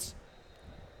 Huggins?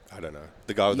 I don't know.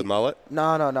 The guy with the mullet?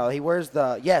 No. He wears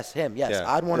the him. Yes, Yeah.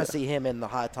 I'd want to see him in the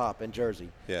high top and jersey.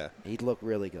 Yeah. He'd look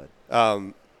really good.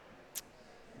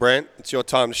 Brent, it's your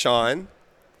time to shine.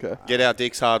 Okay. Get out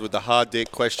Dick's Hard with the hard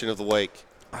dick question of the week.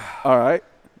 All right.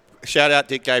 Shout out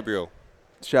Dick Gabriel.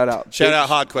 Shout out. Shout out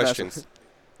hard questions.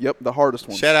 Yep, the hardest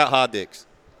one. Shout out hard dicks.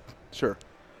 Sure.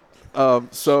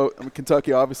 So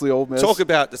Kentucky, obviously, Ole Miss. Talk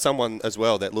about someone as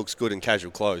well that looks good in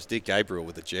casual clothes. Dick Gabriel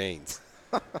with the jeans.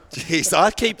 Jeez,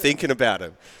 I keep thinking about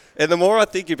him. And the more I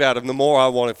think about him, the more I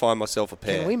want to find myself a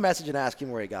pair. Can we message and ask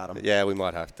him where he got them? Yeah, we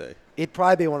might have to. It'd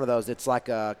probably be one of those. It's like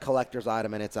a collector's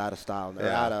item and it's out of style or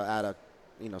Yeah. out of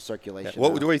circulation.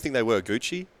 What do you think they were?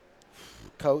 Gucci?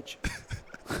 Coach?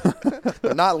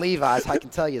 They're not Levi's. I can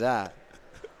tell you that.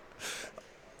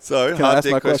 So, Can I hard ask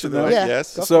dick my question question of the now? week. Yeah,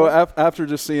 Yes. go So for it. after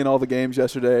just seeing all the games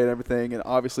yesterday and everything, and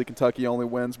obviously Kentucky only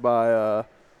wins by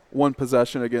one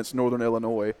possession against Northern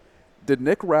Illinois, did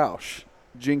Nick Roush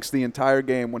jinx the entire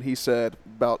game when he said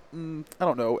about, an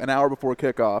hour before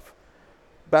kickoff,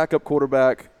 backup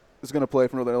quarterback is going to play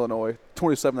for Northern Illinois,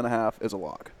 27.5 is a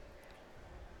lock?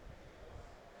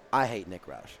 I hate Nick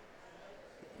Roush.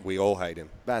 We all hate him.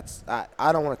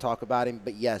 I don't want to talk about him,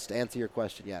 but yes, to answer your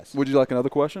question, yes. Would you like another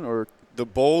question? Or The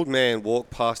bald man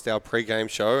walked past our pregame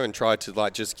show and tried to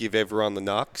just give everyone the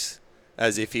knucks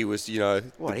as if he was,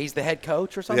 What, he's the head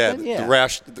coach or yeah, something?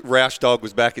 the Roush dog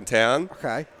was back in town.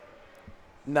 Okay.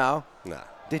 No. Nah.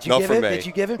 Did you Not give from it? me. Did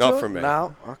you give him Not to from him? me.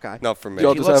 No. Okay. Not from me.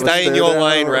 Y'all just have a Stay in stare your down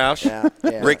lane, or- Roush.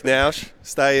 Yeah. Rick Naush,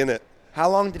 stay in it. How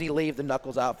long did he leave the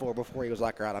knuckles out for before he was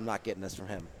like, all right, I'm not getting this from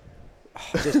him?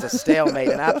 Just a stalemate,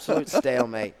 an absolute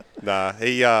stalemate. Nah,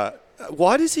 he.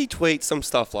 Why does he tweet some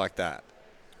stuff like that?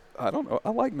 I don't know. I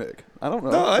like Nick. I don't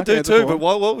know. No, I can't do answer too. for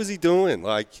But him. what was he doing?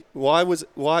 Why?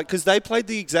 Because they played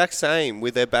the exact same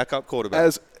with their backup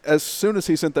quarterback. As soon as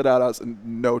he sent that out, I was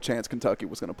no chance Kentucky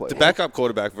was going to play. The him. backup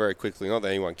quarterback, very quickly, not that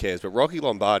anyone cares, but Rocky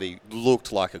Lombardi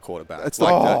looked like a quarterback. It's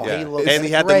like like- that, he yeah. looks And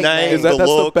he had the great name, name. Is that- the that's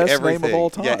the look, best name of everything. all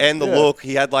time. Yeah, and the Yeah. look.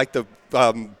 He had the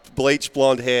bleached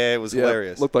blonde hair. It was Yeah,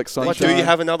 hilarious. looked like Do sunshine. you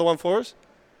have another one for us?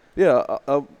 Yeah,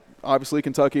 obviously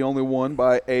Kentucky only won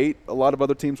by 8. A lot of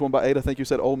other teams won by 8. I think you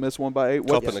said Ole Miss won by 8.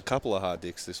 Copping a couple of hard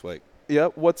dicks this week. Yeah,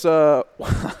 what's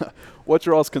what's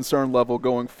your all's concern level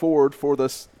going forward for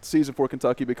this season for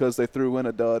Kentucky because they threw in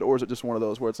a dud, or is it just one of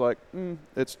those where it's like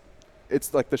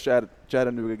it's like the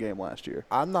Chattanooga game last year?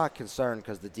 I'm not concerned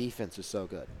because the defense is so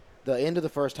good. The end of the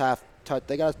first half,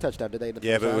 they got a touchdown, did they? in the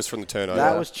Yeah, first but it half? was from the turnover.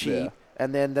 That was cheap. Yeah.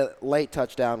 And then the late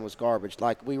touchdown was garbage.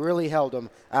 We really held them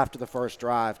after the first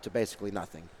drive to basically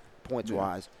nothing,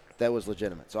 points-wise. That was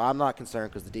legitimate. So I'm not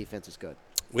concerned because the defense is good.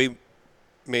 Me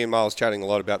and Miles chatting a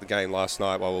lot about the game last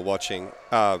night while we were watching.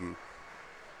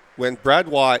 when Brad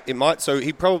White, so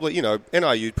he probably,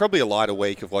 NIU, probably a lighter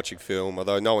week of watching film,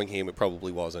 although knowing him, it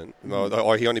probably wasn't.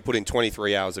 Or he only put in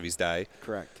 23 hours of his day.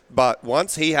 Correct. But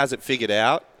once he has it figured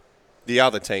out, the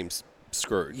other team's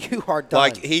screwed. You are done.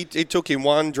 Like, it took him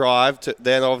one drive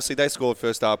then obviously they scored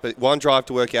first up, but one drive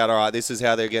to work out, all right, this is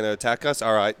how they're going to attack us.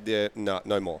 All right,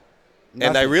 no more. Nothing.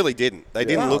 And they really didn't. They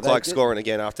didn't look like scoring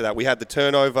again after that. We had the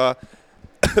turnover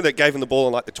that gave them the ball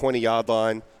on like the 20-yard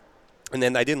line, and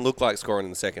then they didn't look like scoring in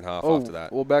the second half after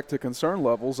that. Well, back to concern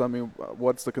levels. I mean,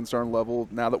 what's the concern level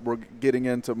now that we're getting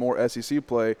into more SEC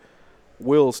play?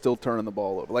 Will's still turning the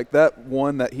ball over. Like that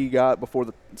one that he got before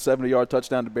the 70-yard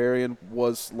touchdown to Berrien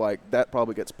was like that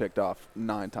probably gets picked off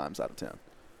 9 times out of 10.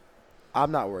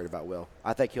 I'm not worried about Will.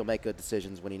 I think he'll make good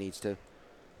decisions when he needs to.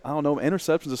 I don't know.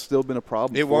 Interceptions has still been a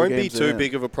problem. It won't be too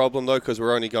big of a problem, though, because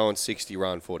we're only going 60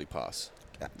 run, 40 pass.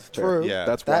 True. Yeah.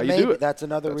 That's why you do it. That's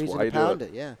another reason to pound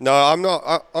it, yeah. No, I'm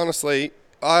not. Honestly,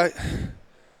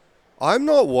 I'm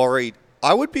not worried.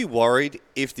 I would be worried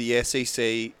if the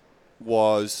SEC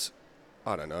was,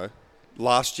 I don't know,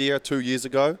 last year, 2 years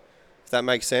ago, if that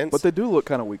makes sense. But they do look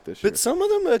kind of weak this year. But some of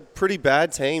them are pretty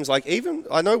bad teams. Like even,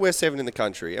 I know we're 7 in the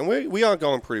country, and we are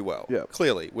going pretty well. Yeah.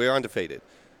 Clearly, we're undefeated.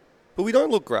 But we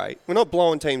don't look great. We're not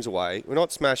blowing teams away. We're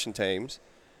not smashing teams.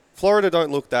 Florida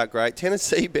don't look that great.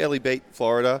 Tennessee barely beat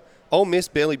Florida. Ole Miss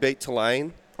barely beat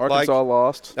Tulane. Arkansas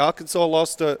lost. Arkansas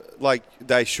lost,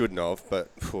 they shouldn't have, but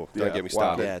don't get me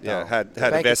started. Yeah, no. Had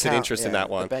a vested interest in that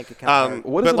one. The bank account.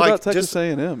 What is it about Texas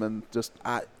A&M and just?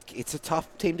 It's a tough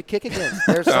team to kick against.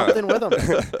 There's something with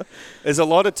them. There's a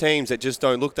lot of teams that just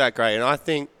don't look that great, and I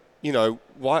think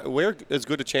we're as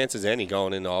good a chance as any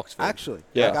going into Oxford. Actually,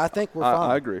 yeah, I think we're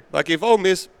fine. I agree. Like if Ole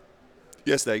Miss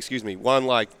yesterday, won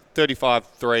like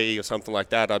 35-3 or something like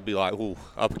that, I'd be like, ooh,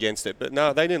 up against it. But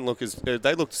no, they didn't look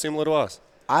they looked similar to us.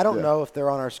 I don't know if they're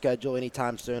on our schedule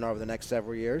anytime soon over the next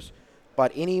several years,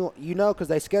 but because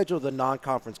they schedule the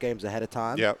non-conference games ahead of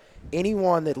time. Yep.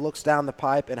 Anyone that looks down the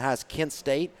pipe and has Kent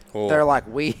State, they're like,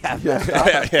 we have messed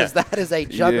up, because that is a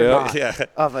juggernaut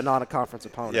of a non-conference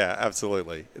opponent. Yeah,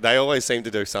 absolutely. They always seem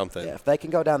to do something. Yeah, if they can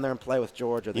go down there and play with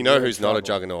Georgia. You know who's not a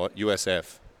juggernaut?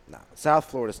 USF. No, South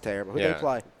Florida's terrible. Who do they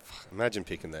play? Imagine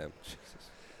picking them.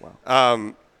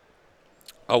 Wow.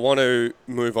 I want to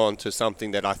move on to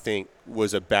something that I think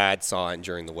was a bad sign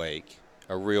during the week,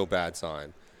 a real bad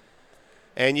sign.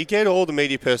 And you get all the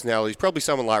media personalities, probably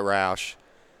someone like Roush,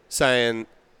 saying,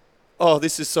 oh,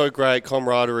 this is so great,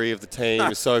 camaraderie of the team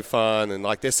is so fun, and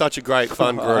like they're such a great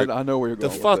fun group. I know where you're going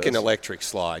The with fucking this. electric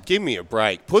slide. Give me a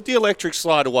break. Put the electric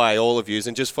slide away, all of yous,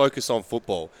 and just focus on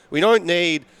football. We don't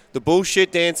need the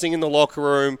bullshit dancing in the locker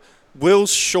room,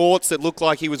 Will's shorts that look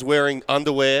like he was wearing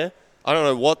underwear. I don't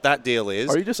know what that deal is.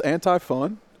 Are you just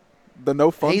anti-fun? The no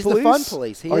fun He's police? the fun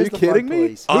police. Are you kidding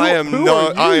me? I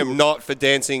am not for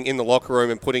dancing in the locker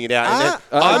room and putting it out.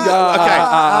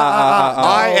 I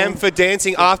am for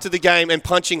dancing after the game and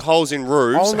punching holes in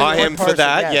roofs. Only I am one for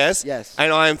that, person, yes. yes.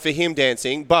 And I am for him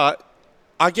dancing. But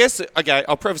I guess,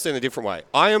 I'll preface it in a different way.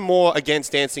 I am more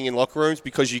against dancing in locker rooms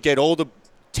because you get all the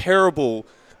terrible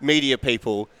media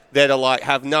people that are like,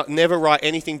 never write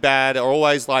anything bad, are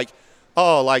always like,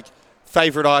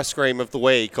 favorite ice cream of the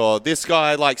week, or this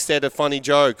guy said a funny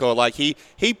joke, or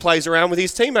he plays around with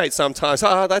his teammates sometimes.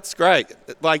 That's great.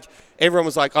 Like everyone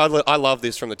was like, I love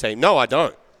this from the team. No, I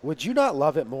don't. Would you not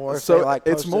love it more? If So they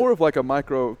it's more of like a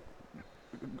micro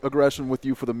aggression with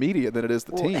you for the media than it is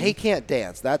the team. He can't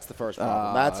dance. That's the first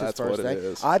problem. That's his first what it thing.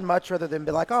 is. I'd much rather than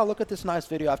be like, oh, look at this nice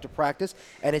video after practice,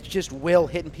 and it's just Will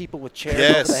hitting people with chairs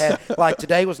Yes. over the head. Like,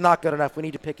 today was not good enough. We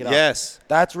need to pick it up. Yes.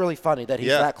 That's really funny that he's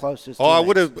that close to his I teammates.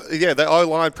 would have, the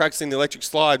O-line practicing the electric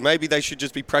slide. Maybe they should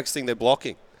just be practicing their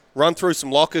blocking. Run through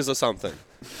some lockers or something.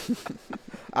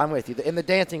 I'm with you. And the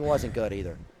dancing wasn't good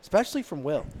either, especially from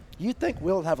Will. You'd think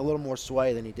Will would have a little more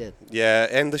sway than he did. Yeah,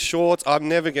 and the shorts, I'm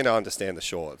never going to understand the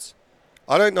shorts.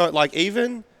 I don't know,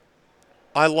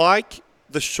 I like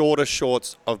the shorter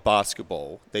shorts of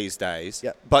basketball these days,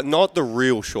 but not the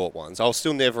real short ones. I'll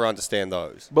still never understand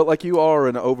those. But you are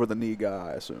an over-the-knee guy,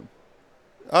 I assume.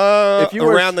 If you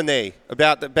around the knee,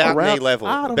 about knee level.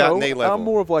 I don't about know. knee level. I'm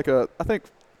more of I think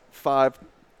five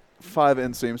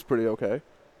inseams pretty okay.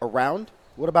 Around?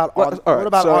 What about Well, on? all right, What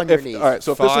about so on your if- knees? All right,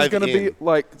 so if this is 5 going to be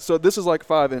in. so this is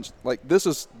 5 inch. This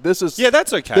is. Yeah,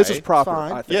 that's okay. This is proper.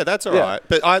 Fine. I think. Yeah, that's all right.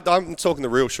 But I'm talking the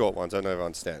real short ones. I never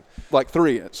understand.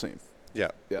 3 inch seam. Yeah.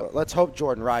 Yeah. Well, let's hope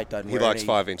Jordan Wright doesn't He wear likes any,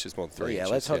 5 inches more than 3 Yeah,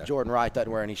 inches. let's hope Jordan Wright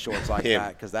doesn't wear any shorts like Him.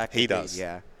 that, because that could He be, does.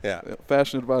 yeah. Yeah.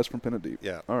 Fashion advice from Penna Deep.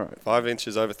 Yeah. All right. 5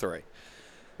 inches over 3.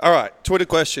 All right. Twitter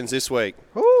questions this week.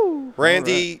 Woo.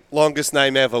 Randy, longest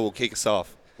name ever, will kick us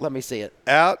off. Let me see it.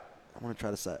 Out I want to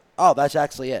try to say. Oh, that's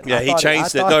actually it. Yeah, he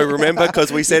changed it. No, remember?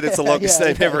 Because we said it's the longest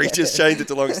name ever. He just changed it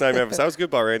to longest name ever. So that was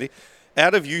good by Randy.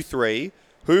 Out of you three,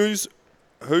 who's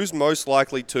most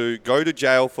likely to go to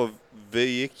jail for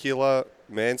vehicular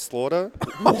manslaughter,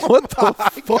 What the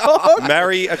fuck?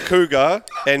 marry a cougar,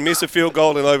 and miss a field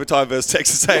goal in overtime versus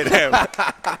Texas A&M?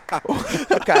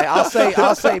 Okay,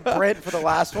 I'll say Brent for the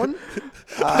last one.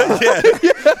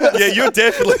 Yeah, you're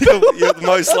definitely you're the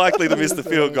most likely to miss the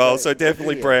field goal, so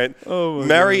definitely Brent. Oh my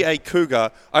Marry a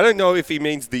cougar. I don't know if he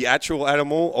means the actual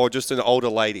animal or just an older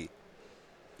lady.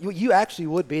 You actually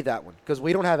would be that one because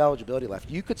we don't have eligibility left.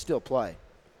 You could still play.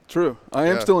 True. I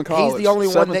am still in college. He's the only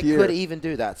one that 7th year. could even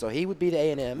do that. So he would be the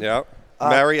A&M. Yeah.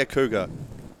 Marry a cougar.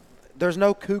 There's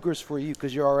no cougars for you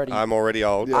because you're already. I'm already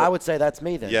old. I would say that's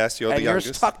me then. Yes, you're the and youngest.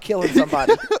 you're stuck killing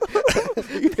somebody.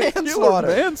 Manslaughter.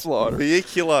 Manslaughter.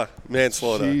 Vehicular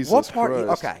manslaughter. Jesus What part?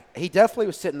 Christ. Okay, he definitely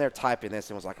was sitting there typing this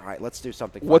and was like, "All right, let's do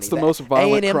something." What's funny. the most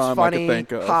violent A&M's crime I funny, could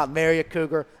think of? Marry a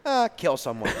cougar. Kill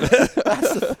someone.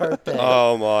 That's the third thing.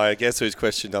 Oh, my. Guess who's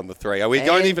question number 3? Are we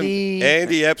going even?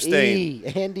 Andy Epstein.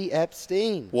 Andy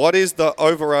Epstein. What is the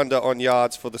over-under on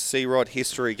yards for the C-Rod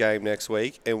history game next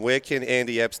week? And where can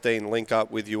Andy Epstein link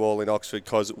up with you all in Oxford?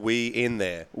 Because we in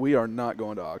there. We are not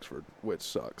going to Oxford, which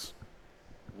sucks.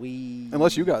 We.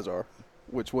 Unless you guys are,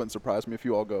 which wouldn't surprise me if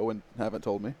you all go and haven't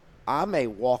told me. I may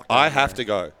walk. I have to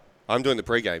go. I'm doing the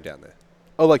pregame down there.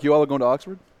 Oh, like you all are going to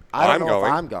Oxford? I don't I'm know going.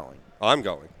 if I'm going. I'm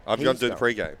going. I'm going to do the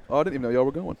going. pregame. Oh, I didn't even know y'all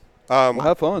were going. Well,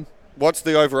 have fun. What's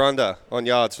the over-under on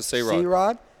yards for C-Rod?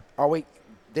 C-Rod, are we?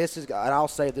 This is, and I'll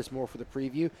save this more for the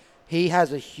preview. He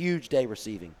has a huge day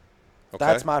receiving. Okay.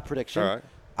 That's my prediction. All right.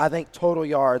 I think total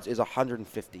yards is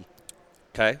 150.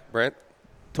 Okay, Brent?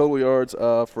 Total yards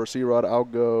for C-Rod, I'll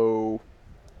go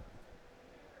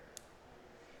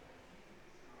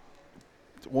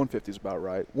 150 is about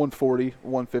right. 140,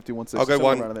 150, 160. I'll go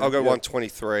somewhere around there. I'll go Yeah.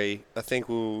 123. I think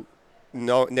we'll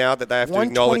know now that they have to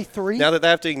acknowledge 123? now that they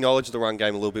have to acknowledge the run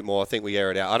game a little bit more. I think we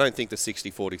air it out. I don't think the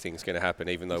 60-40 thing is going to happen,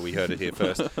 even though we heard it here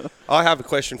first. I have a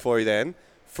question for you then,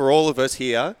 for all of us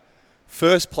here.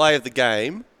 First play of the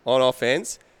game on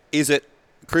offense, is it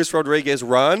Chris Rodriguez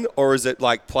run or is it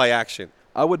like play action?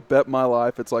 I would bet my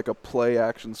life it's like a play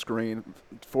action screen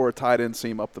for a tight end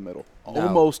seam up the middle.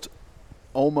 No.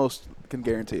 Almost can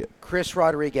guarantee it. Chris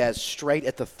Rodriguez straight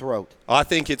at the throat. I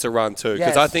think it's a run too,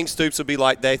 because Yes. I think Stoops will be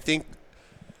like they think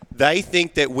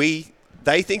that we think that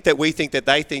they think that we think that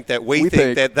they think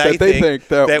that they think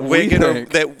that we're we gonna think.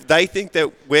 that they think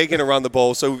that we're gonna run the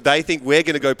ball, so they think we're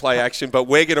gonna go play action, but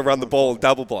we're gonna run the ball and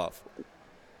double bluff.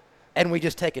 And we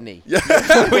just take a knee.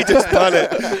 We just punt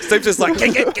it. Stoops just like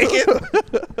kick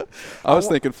it. I was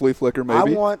thinking flea flicker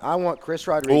maybe. I want Chris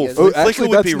Rodriguez. Flea actually, flicker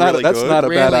would that's be not really that's good. not a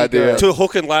bad Really idea. good. To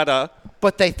hook and ladder.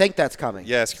 But they think that's coming.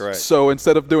 Yes, correct. So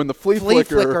instead of doing the flea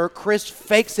Flicker, Chris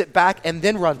fakes it back and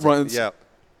then runs it. Yeah.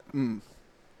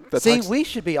 That's See, like- we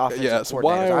should be offensive Yes, coordinators.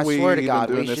 why are I we swear to even God,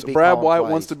 doing we this? should be Brad calling White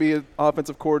plays. wants to be an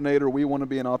offensive coordinator. We want to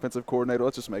be an offensive coordinator.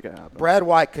 Let's just make it happen. Brad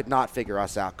White could not figure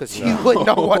us out because he wouldn't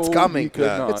know what's He coming. could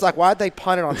not. It's like, why'd they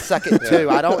punt it on 2nd and 2?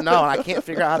 I don't know, and I can't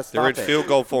figure out how to They're stop in it. field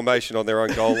goal formation on their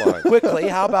own goal line. Quickly,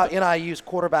 how about NIU's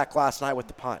quarterback last night with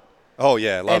the punt? Oh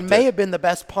yeah, loved And may it. have been the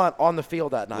best punt on the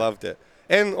field that night. Loved it.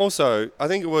 And also, I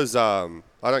think it was I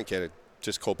don't get it.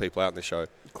 Just call people out in the show.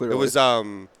 Clearly. It was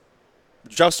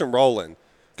Justin Rowland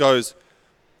goes,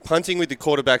 punting with the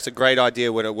quarterback's a great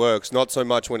idea when it works, not so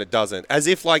much when it doesn't. As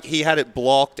if like he had it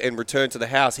blocked and returned to the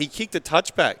house. He kicked a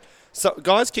touchback. So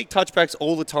guys kick touchbacks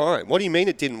all the time. What do you mean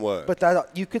it didn't work? But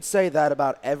that, you could say that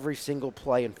about every single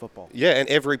play in football. yeah, and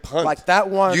every punt. Like that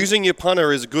one. Using your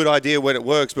punter is a good idea when it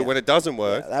works, but when it doesn't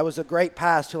work, That was a great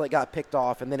pass till it got picked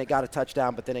off, and then it got a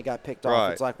touchdown, but then it got picked off.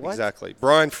 right? It's like, what? Exactly.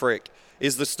 Brian Frick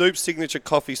is the Stoops signature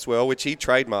coffee swirl, which he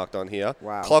trademarked on here.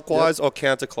 Wow. Clockwise or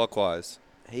counterclockwise?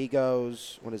 He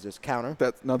goes, what is this, counter?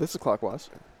 No, this is clockwise.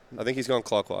 I think he's gone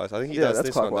clockwise. I think he Yeah, does that's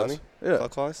this one, clockwise. doesn't he? Yeah.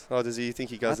 Clockwise? Oh, does he think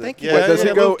he does I think it? he Yeah, does. Wait, does yeah, he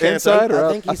a go little counter. inside or I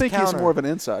out? think I he's think he's counter. more of an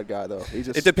inside guy, though. He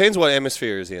just It depends what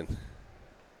hemisphere is in.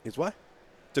 Is what?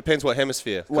 Depends what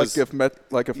hemisphere. like 'Cause- if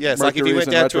yes, like if you Mercury's went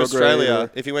in down to retrograde Australia,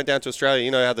 or- if you went down to Australia,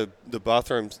 you know how the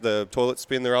bathrooms, the toilets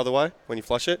spin the other way when you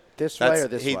flush it? This way or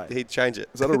this way? He'd change it.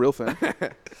 Is that a real thing?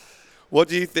 What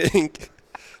do you think,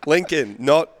 Lincoln?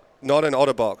 Not an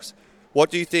OtterBox. What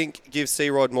do you think gives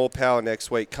C-Rod more power next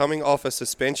week? Coming off a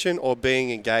suspension or being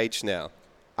engaged now?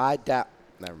 I doubt.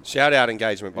 Never mind. Shout out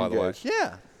engagement, by the way. Engaged.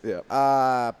 Yeah.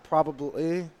 Yeah.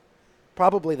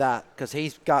 Probably that because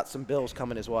he's got some bills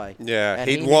coming his way. Yeah, And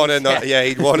he'd he want to. needs-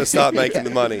 He'd want to start making the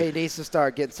He money. needs to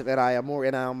start getting some more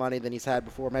NIL money than he's had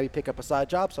before. Maybe pick up a side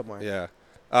job somewhere. Yeah.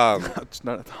 It's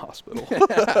not at the hospital.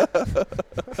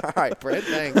 All right, Brent,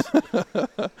 thanks.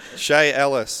 Shay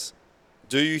Ellis,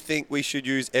 do you think we should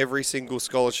use every single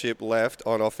scholarship left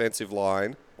on offensive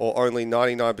line or only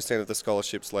 99% of the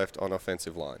scholarships left on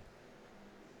offensive line?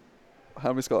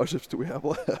 How many scholarships do we have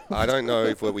left? I don't know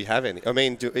if we have any. I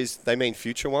mean, they mean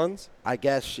future ones? I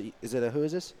guess who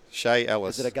is this? Shay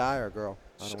Ellis. Is it a guy or a girl?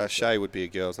 I don't know. Shay would be a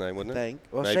girl's name, wouldn't it?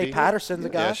 Well, Maybe. Shay Patterson's a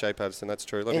guy. Yeah, Shay Patterson, that's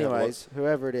true. Let me have a look. Anyways,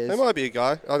 whoever it is. There might be a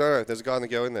guy. I don't know. There's a guy and the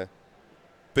girl in there.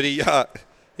 But he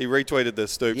retweeted the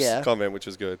Stoops comment, which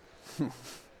was good. You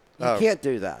can't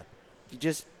do that. You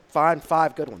just find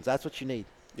 5 good ones. That's what you need.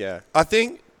 Yeah. I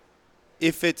think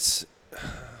if it's...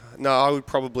 No, I would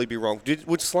probably be wrong.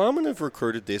 Would Slarman have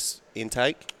recruited this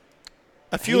intake?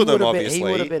 A few of them, obviously. He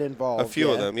would have been involved. A few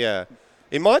of them, yeah.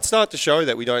 It might start to show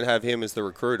that we don't have him as the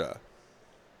recruiter.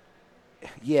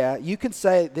 Yeah, you can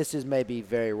say this is maybe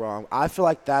very wrong. I feel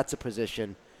like that's a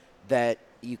position that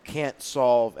you can't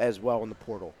solve as well in the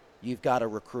portal. You've got to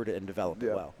recruit it and develop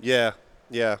it well. Yeah.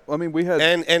 Well, I mean, we had...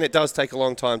 And it does take a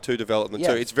long time to develop them,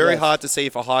 too. It's very hard to see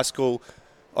if a high school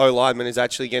O-lineman is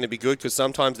actually going to be good because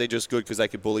sometimes they're just good because they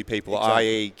could bully people,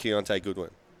 i.e. Keontae Goodwin.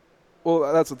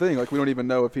 Well, that's the thing. Like, we don't even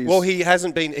know if he's... Well, he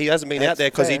hasn't been out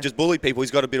there because he just bullied people.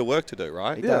 He's got a bit of work to do,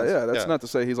 right? Yeah. That's not to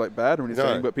say he's, like, bad or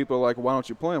anything, but people are like, why don't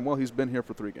you play him? Well, he's been here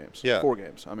for 3 games. Yeah. 4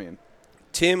 games. I mean...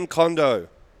 Tim Kondo.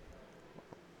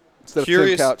 Instead of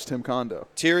Tim Couch, Tim Kondo.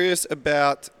 Curious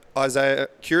about Isaiah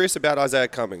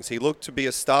Cummings. He looked to be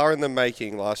a star in the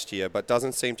making last year, but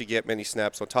doesn't seem to get many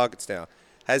snaps or targets now.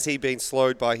 Has he been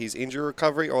slowed by his injury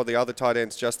recovery, or are the other tight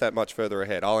ends just that much further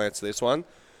ahead? I'll answer this one.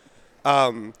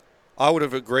 I would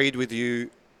have agreed with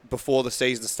you before the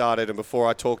season started and before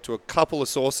I talked to a couple of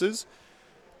sources,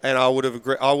 and I would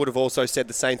have also said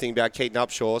the same thing about Keaton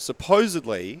Upshaw.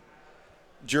 Supposedly,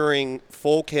 during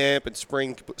fall camp and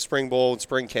spring ball and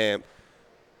spring camp,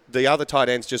 the other tight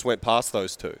ends just went past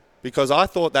those two because I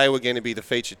thought they were going to be the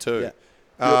feature too.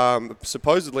 Yeah.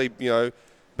 Supposedly,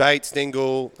 Bates,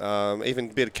 Dingle, even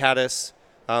a bit of Caddis,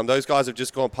 those guys have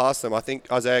just gone past them. I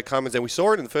think Isaiah Cummings, and we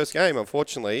saw it in the first game,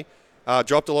 unfortunately,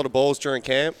 dropped a lot of balls during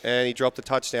camp, and he dropped a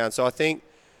touchdown. So I think,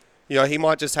 he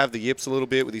might just have the yips a little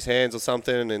bit with his hands or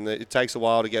something, and it takes a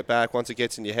while to get back once it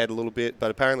gets in your head a little bit.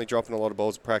 But apparently dropping a lot of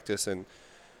balls in practice, and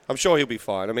I'm sure he'll be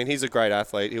fine. I mean, he's a great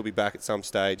athlete. He'll be back at some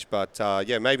stage. But,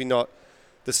 maybe not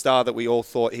the star that we all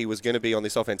thought he was going to be on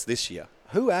this offense this year.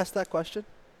 Who asked that question?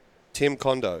 Tim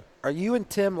Kondo. Are you and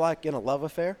Tim like in a love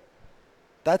affair?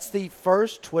 That's the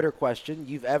first Twitter question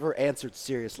you've ever answered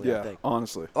seriously, I think.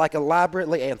 Honestly. Like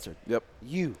elaborately answered. Yep.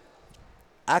 You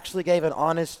actually gave an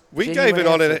honest We gave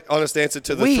an honest answer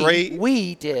to the 3.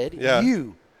 We did. Yeah.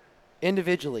 You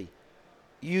individually.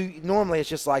 You normally it's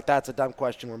just like that's a dumb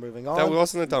question. We're moving on. That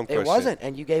wasn't a dumb question. It wasn't,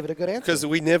 and you gave it a good answer. Because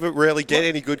we never really get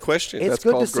any good questions. It's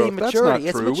good to see maturity.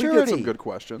 That's not true. It's maturity. We get some good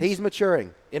questions. He's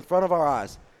maturing in front of our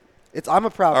eyes. I'm a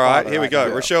proud All right, father here we go.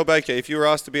 now. Rochelle Baker, if you were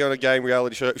asked to be on a game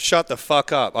reality show, shut the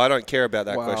fuck up. I don't care about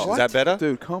that question. What? Is that better?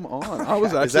 Dude, come on. I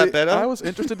was actually, Is that better? I was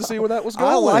interested to see where that was going.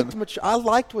 I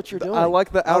liked what you're doing. I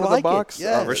like the out of the box.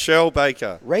 Yeah. Rochelle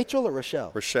Baker. Rachel or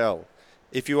Rochelle? Rochelle.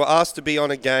 If you were asked to be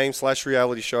on a game /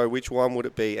 reality show, which one would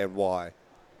it be and why?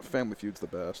 Family Feud's the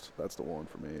best. That's the one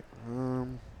for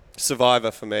me.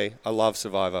 Survivor for me. I love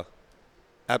Survivor.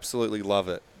 Absolutely love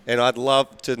it. And I'd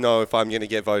love to know if I'm going to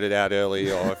get voted out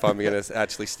early or if I'm going to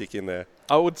actually stick in there.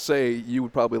 I would say you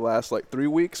would probably last like 3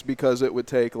 weeks because it would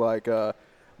take like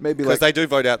maybe because they do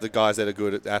vote out the guys that are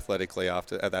good athletically at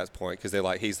that point because they're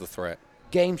like, he's the threat.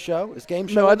 Game show? Is game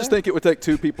show? No, I just think it would take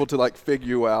 2 people to like figure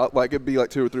you out. Like it'd be like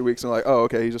 2 or 3 weeks and like, oh,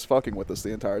 okay, he's just fucking with us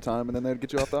the entire time, and then they'd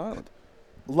get you off the island.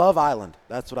 Love Island.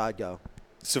 That's what I'd go.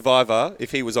 Survivor,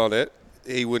 if he was on it,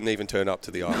 he wouldn't even turn up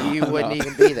to the island. You wouldn't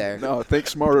even be there. No, think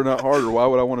smarter, not harder. Why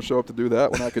would I want to show up to do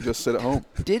that when I could just sit at home?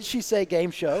 Did she say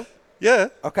game show? Yeah.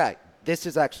 Okay. This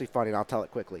is actually funny, and I'll tell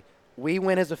it quickly. We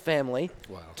went as a family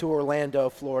to Orlando,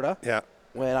 Florida. Yeah.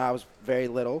 When I was very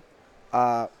little.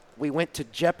 We went to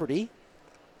Jeopardy.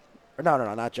 Or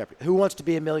no, not Jeopardy. Who Wants to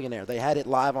Be a Millionaire? They had it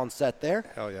live on set there.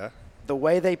 Hell yeah. The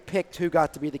way they picked who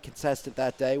got to be the contestant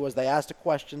that day was they asked a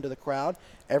question to the crowd.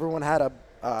 Everyone had a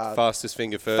fastest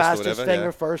finger first or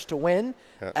whatever. First to win.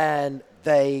 Yeah. And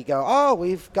they go, oh,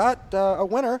 we've got a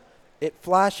winner. It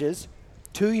flashes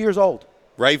 2 years old.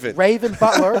 Raven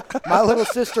Butler. My little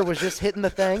sister was just hitting the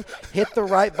thing, hit the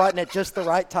right button at just the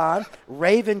right time.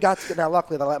 Raven got to, now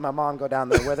luckily they let my mom go down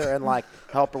there with her and like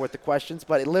help her with the questions,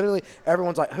 but it literally,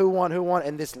 everyone's like, who won,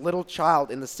 and this little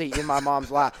child in the seat in my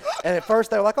mom's lap. And at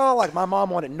first they were like, oh, like my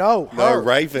mom won it. No,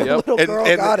 Raven. The little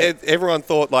girl got it. And everyone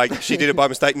thought like she did it by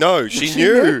mistake. No, she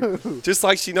knew. Just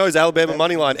like she knows Alabama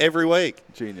money line every week.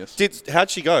 Genius. How'd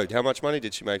she go? How much money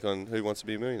did she make on Who Wants to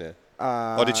Be a Millionaire?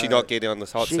 Or did she not get on the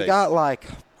hot seat? She got like,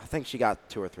 I think she got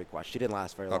 2 or 3 questions. She didn't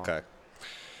last very long. Okay.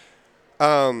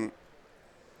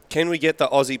 Can we get the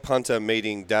Aussie punter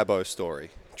meeting Dabo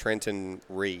story? Trenton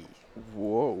Ree.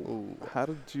 Whoa. Ooh. How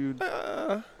did you...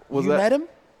 You met him?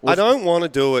 I don't want to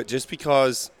do it just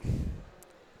because...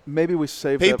 Maybe we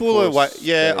save people that for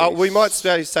yeah, we might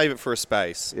save it for a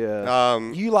space. Yeah.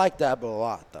 You like Dabo a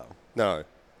lot, though. No.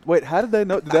 Wait, how did they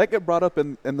know? Did that get brought up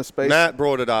in the space? Matt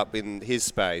brought it up in his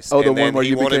space. Oh, the one where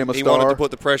you became a star? He wanted to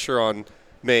put the pressure on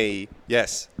me.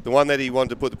 Yes. The one that he wanted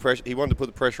to put the pressure. He wanted to put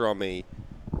the pressure on me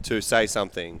to say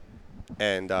something,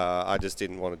 and I just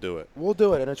didn't want to do it. We'll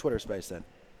do it in a Twitter space then.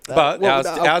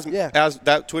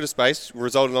 That Twitter space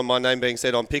resulted on my name being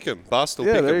said on Pick'em, Barstool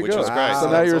Pick'em, which was great.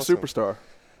 So now you're a superstar.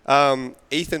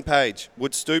 Ethan Page,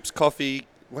 would Stoops Coffee?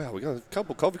 Wow, we got a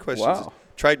couple coffee questions. Wow.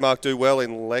 Trademark do well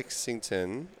in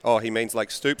Lexington. Oh, he means like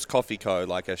Stoops Coffee Co.,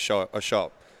 like a shop.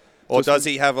 Or does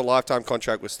he have a lifetime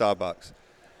contract with Starbucks?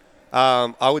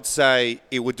 I would say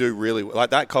it would do really well. Like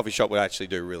that coffee shop would actually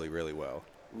do really, really well.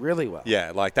 Really well.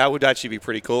 Yeah, like that would actually be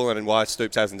pretty cool. And why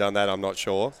Stoops hasn't done that, I'm not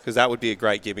sure. Because that would be a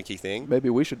great gimmicky thing. Maybe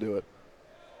we should do it.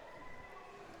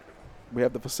 We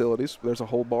have the facilities. There's a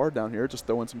whole bar down here. Just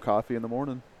throw in some coffee in the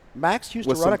morning. Max used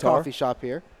to run a coffee shop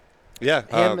here. Yeah.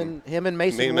 Him and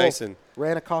Mason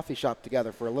ran a coffee shop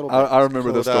together for a little bit. I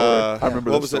remember this story. I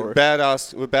remember what this was story. It?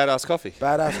 Badass Coffee.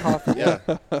 Badass Coffee.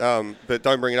 Yeah. But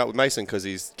don't bring it up with Mason because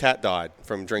his cat died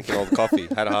from drinking all the coffee,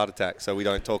 had a heart attack, so we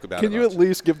don't talk about it. Can you at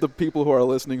least give the people who are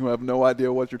listening who have no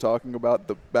idea what you're talking about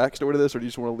the backstory to this, or do you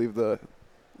just want to leave the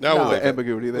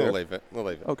ambiguity there? We'll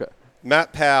leave it. Okay.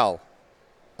 Matt Powell.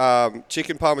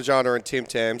 Chicken Parmigiana and Tim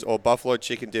Tams or Buffalo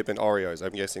chicken dip and Oreos.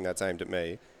 I'm guessing that's aimed at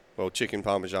me. Well, chicken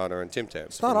Parmigiana and Tim Tams.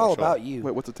 It's not all about you.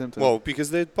 Wait, what's a Tim Tam? Well,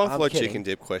 because they're Buffalo chicken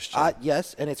dip question.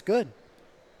 Yes, and it's good.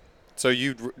 So do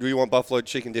you want Buffalo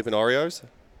chicken dip and Oreos?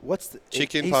 What's the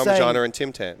chicken Parmigiana and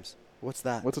Tim Tams? What's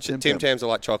that? What's a Tim Tim Tams are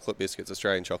like chocolate biscuits,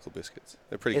 Australian chocolate biscuits.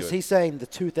 They're pretty good. Is he saying the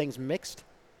two things mixed?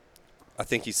 I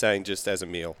think he's saying just as a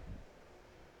meal.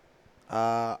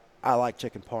 I like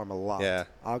chicken parm a lot. Yeah.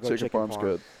 I'll go chicken parm's parm.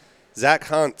 good. Zach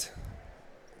Hunt.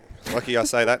 Lucky I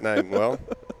say that name well.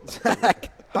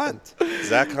 Zach Hunt.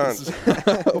 Zach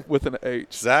Hunt. With an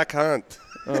H. Zach Hunt.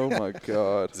 Oh, my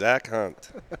God. Zach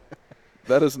Hunt.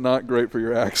 That is not great for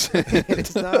your accent.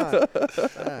 It's not.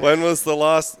 When was the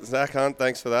last – Zach Hunt,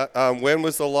 thanks for that. When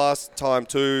was the last time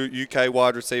 2 UK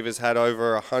wide receivers had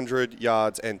over 100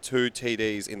 yards and 2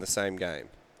 TDs in the same game?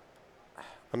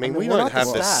 I mean we don't have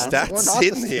the stats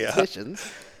in here.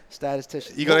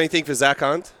 Statisticians. You got anything for Zach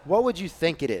Hunt? What would you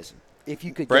think it is if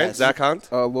you could Brent, guess? Zach Hunt?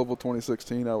 Louisville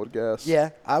 2016, I would guess.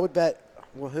 Yeah, I would bet.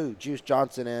 Well, who? Juice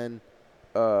Johnson and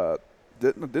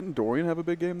didn't Dorian have a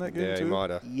big game that game yeah, too? Yeah, he might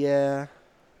have. Yeah.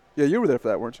 Yeah, you were there for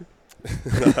that, weren't you?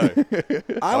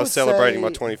 No. I was celebrating my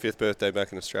 25th birthday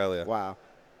back in Australia. Wow.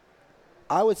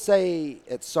 I would say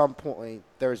at some point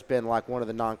there's been like one of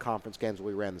the non-conference games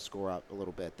where we ran the score up a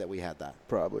little bit that we had that.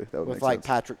 Probably. That would with make like sense.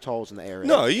 Patrick Tolles in the area.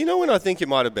 No, you know when I think it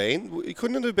might have been?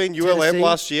 Couldn't it have been ULM Tennessee?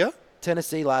 last year?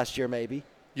 Tennessee last year maybe.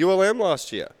 ULM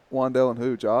last year. Wandell and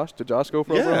who? Josh? Did Josh go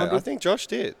for over 100? Yeah, I think Josh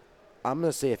did. I'm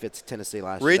going to see if it's Tennessee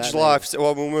last year. Ridge Life.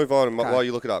 Well, we'll move on while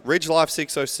you look it up. Ridge Life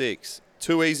 606.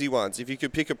 2 easy ones. If you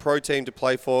could pick a pro team to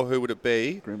play for, who would it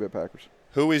be? Green Bay Packers.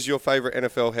 Who is your favorite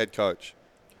NFL head coach?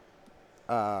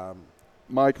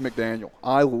 Mike McDaniel.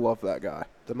 I love that guy.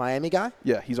 The Miami guy?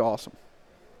 Yeah, he's awesome.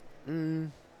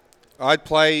 I'd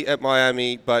play at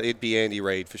Miami, but it'd be Andy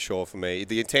Reid for sure for me.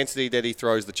 The intensity that he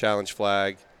throws the challenge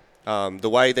flag, the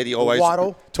way that he always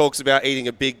talks about eating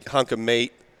a big hunk of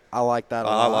meat. I like that a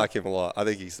lot. I like him a lot. I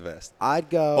think he's the best. I'd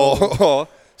go. Or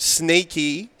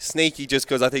sneaky, just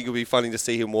because I think it would be funny to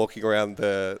see him walking around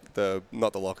the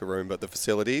not the locker room, but the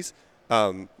facilities.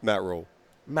 Matt Rule.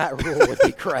 Matt Rule would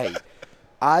be great.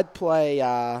 I'd play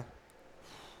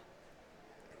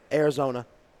Arizona.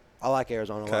 I like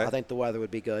Arizona a lot. I think the weather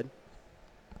would be good.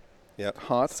 Yep.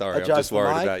 Hot. Sorry, I'm just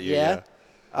worried about you. Yeah.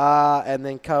 And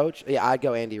then coach. Yeah, I'd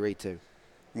go Andy Reid too.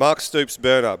 Mark Stoops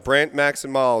burner. Brent, Max,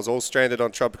 and Miles all stranded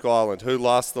on Tropical Island. Who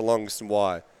lasts the longest and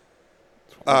why?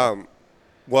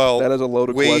 Well, that is a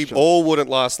loaded question. We all wouldn't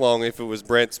last long if it was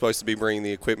Brent supposed to be bringing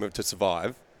the equipment to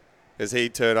survive, because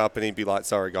he'd turn up and he'd be like,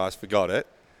 sorry, guys, forgot it.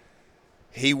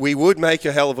 We would make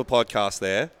a hell of a podcast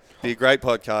there. Be a great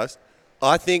podcast.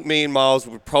 I think me and Miles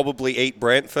would probably eat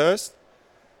Brent first.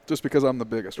 Just because I'm the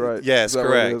biggest, right? Yes, Is that what it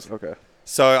correct. is? Okay.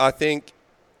 So I think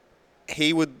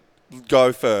he would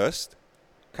go first.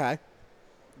 Okay.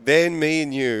 Then me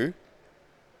and you.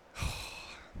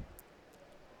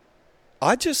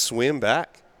 I just swim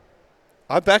back.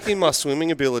 I back in my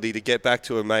swimming ability to get back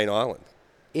to a main island.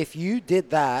 If you did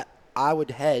that, I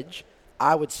would hedge.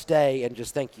 I would stay and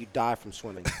just think you'd die from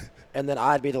swimming. And then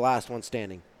I'd be the last one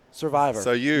standing. Survivor.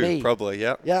 So you Me. probably,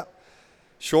 yeah. Yeah.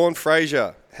 Sean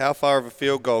Frazier, how far of a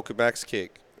field goal could Max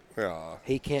kick? Oh,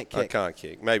 He can't I kick. can't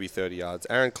kick. Maybe 30 yards.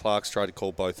 Aaron Clark's tried to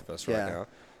call both of us Yeah. right now.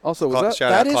 Also, was that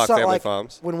Shout out is Clark something Family like,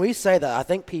 Farms. when we say that, I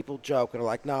think people joke and are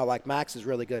like, no, like Max is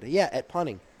really good. Yeah, at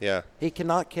punting. Yeah. He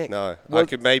cannot kick. No. I What-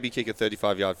 could maybe kick a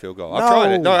 35-yard field goal. No. I've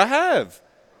tried it. No, I have.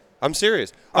 I'm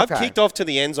serious. I've Okay. kicked off to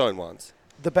the end zone once.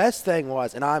 The best thing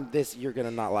was, and you're going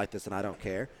to not like this and I don't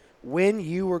care, when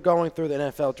you were going through the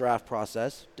NFL draft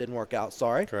process, didn't work out,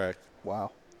 sorry. Correct.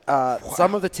 wow?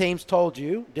 Some of the teams told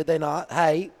you, did they not,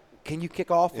 hey, can you kick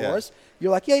off for Yeah. us?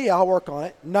 You're like, yeah, I'll work on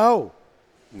it. No,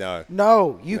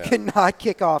 you Yeah. cannot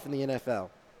kick off in the NFL.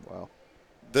 Wow.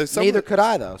 Neither could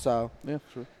I, though, so. Yeah,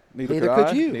 sure. Neither could could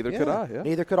I. you. Neither could I. Yeah.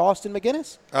 Neither could Austin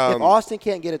McGinnis. If Austin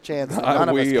can't get a chance, then none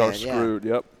of us We can. are yeah. screwed.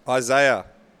 Yep. Isaiah,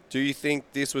 do you think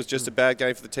this was just a bad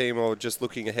game for the team or just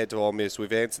looking ahead to Ole Miss?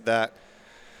 We've answered that.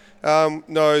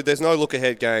 No, there's no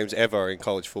look-ahead games ever in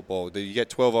college football. You get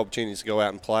 12 opportunities to go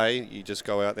out and play. You just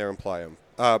go out there and play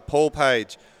them. Paul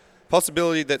Page,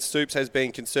 possibility that Stoops has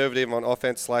been conservative on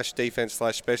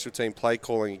offense/defense/special team play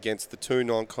calling against the two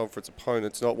non-conference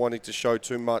opponents, not wanting to show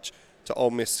too much to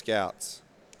Ole Miss scouts.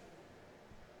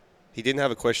 He didn't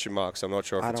have a question mark, so I'm not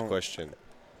sure if it's a question.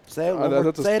 Say it, one more,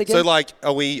 that's a- say it again. So, like,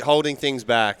 are we holding things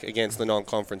back against the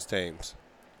non-conference teams?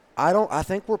 I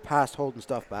think we're past holding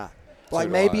stuff back. Like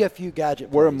do maybe I. a few gadget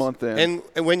We're a plays. month in.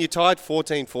 And when you're tied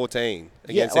 14-14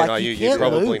 against like, NIU, you you're can't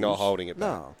probably lose. not holding it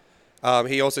back. No,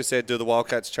 He also said, do the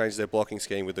Wildcats change their blocking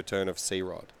scheme with the return of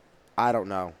C-Rod? I don't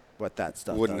know what that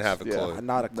stuff Wouldn't does. have a clue.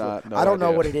 Not a clue. No I don't know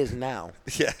idea. what it is now.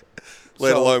 Yeah.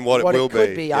 Let So alone what it will What it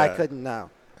could be, I Yeah. couldn't know.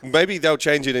 Maybe they'll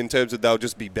change it in terms of they'll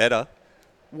just be better.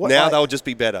 What, Now like, they'll just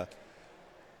be better.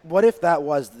 what if that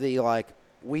was the, like,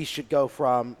 we should go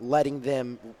from letting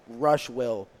them rush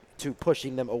Will to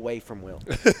pushing them away from Will?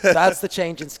 That's the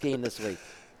change in scheme this week.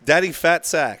 Daddy Fat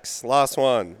Sacks, last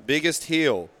one. Biggest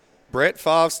heel. Brett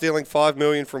Favre stealing $5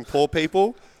 million from poor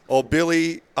people or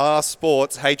Billy R.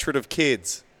 Sports' hatred of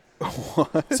kids?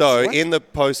 So in the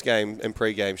post-game and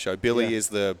pre-game show, Billy Yeah. is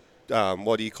the,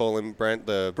 what do you call him, Brent?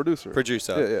 The Producer.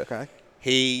 Producer. Yeah. Okay.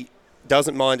 He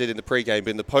doesn't mind it in the pre-game, but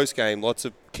in the post-game, lots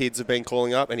of kids have been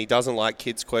calling up, and he doesn't like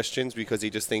kids' questions because he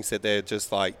just thinks that they're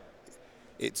just like,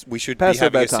 we should Past be their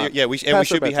having bedtime. we Past their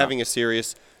should be bedtime. having a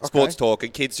serious sports talk,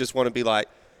 and kids just want to be like,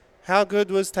 how good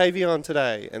was Tavion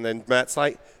today? And then Matt's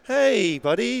like, hey,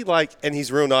 buddy, like, and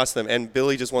he's real nice to them, and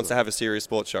Billy just wants to have a serious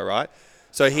sports show, right?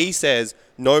 So he says,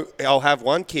 no, I'll have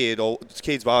one kid or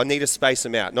kids, but I need to space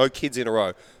them out. No kids in a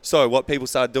row. So what people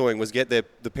started doing was the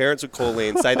parents would call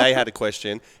in, say they had a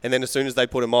question, and then as soon as they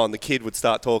put them on, the kid would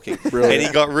start talking. Brilliant. And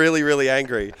he got really, really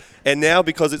angry. And now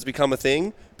because it's become a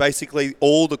thing, basically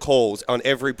all the calls on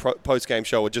every post-game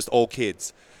show are just all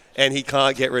kids. And he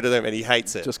can't get rid of them, and he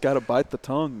hates it. Just got to bite the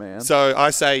tongue, man. So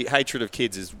I say hatred of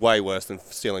kids is way worse than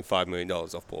stealing $5 million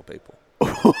off poor people.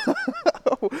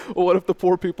 Well, what if the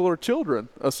poor people are children?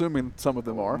 Assuming some of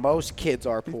them are. Most kids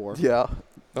are poor. Yeah.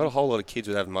 Not a whole lot of kids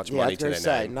would have much Yeah, I money was to going their to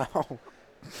say, name.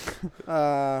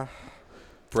 no.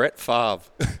 Brett Favre.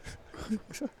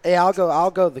 Yeah,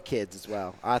 I'll go the kids as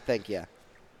well. I think, yeah.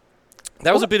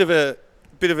 That was a bit of an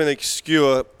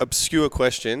obscure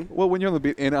question. Well, when you're going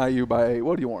to beat NIU by 8,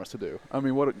 what do you want us to do? I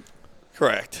mean, what?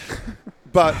 Correct.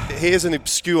 But here's an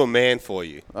obscure man for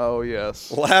you. Oh,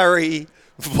 yes. Larry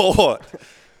Vaught.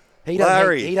 He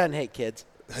Larry. doesn't hate kids.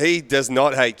 He does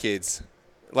not hate kids.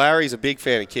 Larry's a big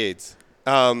fan of kids.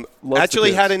 the Actually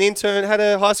kids. had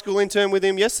a high school intern with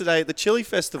him yesterday at the Chili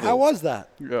Festival. How was that?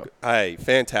 Yeah. Hey,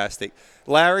 fantastic.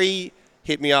 Larry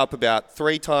hit me up about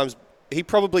 3 times. He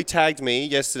probably tagged me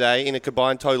yesterday in a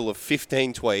combined total of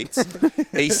 15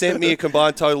 tweets. He sent me a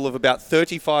combined total of about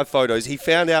 35 photos. He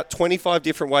found out 25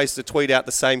 different ways to tweet out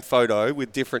the same photo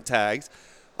with different tags.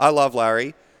 I love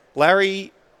Larry.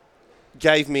 Larry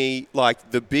gave me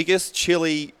like the biggest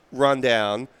chili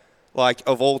rundown like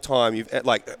of all time. You've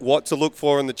like what to look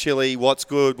for in the chili, what's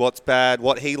good, what's bad,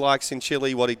 what he likes in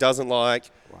chili, what he doesn't like,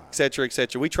 etc.,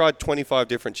 etc. We tried 25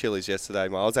 different chilies yesterday,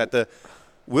 Miles, at the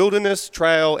Wilderness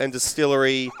Trail and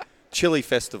Distillery Chili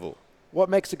Festival. What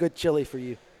makes a good chili for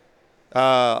you?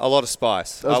 A lot of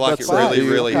spice. I like it That's really,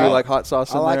 really you hot. like hot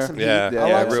sauce in I like there? some Yeah, heat. yeah,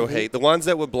 I like real some heat. The ones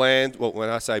that were bland, well, when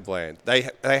I say bland, they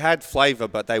had flavour,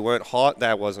 but they weren't hot.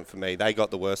 That wasn't for me. They got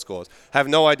the worst scores. Have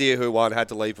no idea who won. Had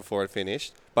to leave before it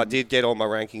finished, but did get all my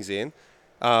rankings in.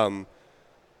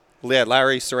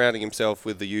 Larry surrounding himself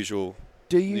with the usual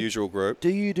group. Do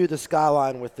you do the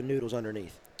skyline with the noodles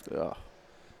underneath? Yeah.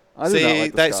 I do not See,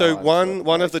 like the so skyline,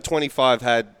 one of the 25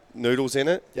 had noodles in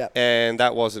it, Yep. and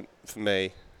that wasn't for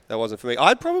me.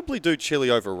 I'd probably do chili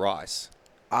over rice.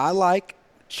 I like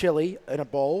chili in a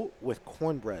bowl with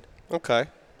cornbread. Okay.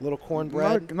 Little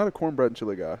cornbread. Not a cornbread and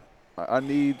chili guy. I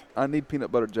need peanut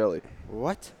butter jelly.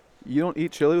 What? You don't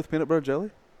eat chili with peanut butter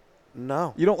jelly?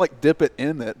 No. You don't like dip it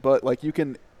in it, but like you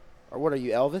can. Or what are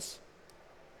you, Elvis?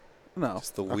 No. It's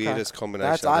the weirdest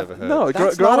combination That's- I've ever heard. No,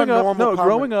 That's not a growing up, normal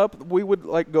growing up, we would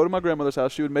like go to my grandmother's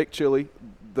house. She would make chili,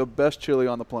 the best chili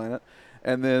on the planet,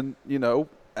 and then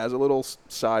as a little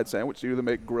side sandwich, you either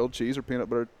make grilled cheese or peanut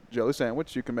butter jelly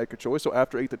sandwich. You can make a choice. So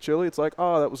after I eat the chili, it's like,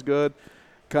 oh, that was good,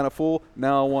 kind of full.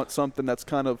 Now I want something that's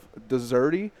kind of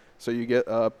desserty. So you get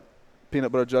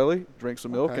peanut butter jelly, drink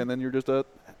some milk, Okay. and then you're just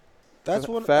That's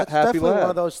fat, happy definitely lad. one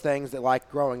of those things that,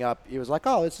 like, growing up, it was like,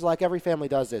 oh, this is like every family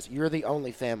does this. You're the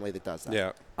only family that does that.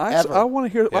 Yeah. Ever. I want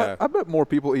to hear. Yeah. I bet more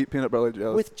people eat peanut butter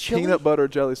jelly With chili? Peanut butter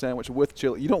jelly sandwich with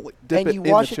chili. You don't dip And it you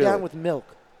in wash the it chili down with milk.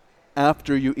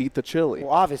 after you eat the chili.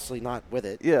 Well, obviously not with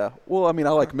it. Yeah. Well, I mean,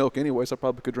 I like milk anyway, so I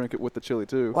probably could drink it with the chili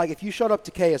too. Like, if you showed up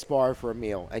to KS Bar for a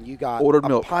meal and you got Ordered a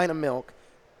milk. pint of milk,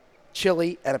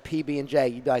 chili, and a PB&J,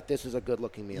 you'd be like, this is a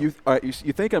good-looking meal.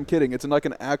 You think I'm kidding? It's like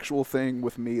an actual thing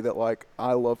with me that like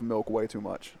I love milk way too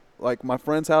much. Like my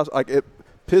friend's house, like it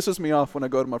pisses me off when I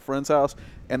go to my friend's house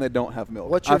and they don't have milk.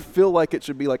 What's your- I feel like it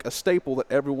should be like a staple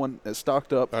that everyone is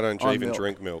stocked up. I don't on even milk.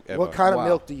 drink milk ever. What kind Wow. of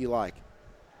milk do you like?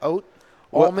 Oat?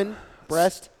 What- Almond?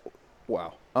 Breast?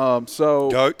 Wow. So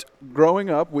Goat, growing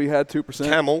up, we had 2%.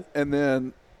 Camel. And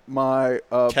then my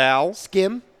cow,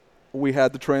 Skim? we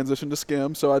had to transition to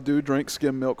skim, so I do drink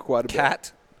skim milk quite a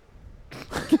cat,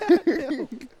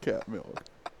 bit. Cat milk.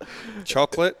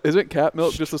 chocolate. Isn't cat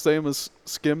milk just the same as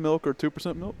skim milk or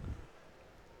 2% milk?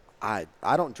 I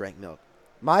don't drink milk.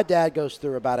 My dad goes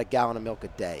through about a gallon of milk a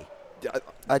day. A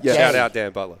Yeah. day. Shout out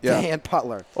Dan Butler. Yeah. Dan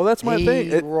Butler. Well, that's my he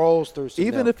thing. It- rolls through some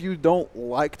Even milk. if you don't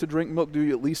like to drink milk, do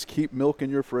you at least keep milk in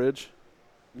your fridge?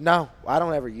 No, I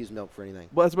don't ever use milk for anything.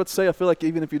 Well, I was about to say, I feel like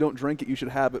even if you don't drink it, you should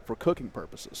have it for cooking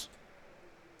purposes.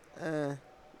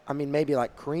 I mean, maybe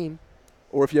like cream.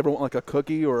 Or if you ever want like a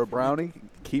cookie or a brownie,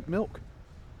 keep milk.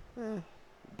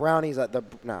 Brownies at the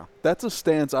no. That's a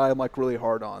stance I am like really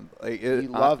hard on. Like, You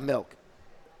love milk.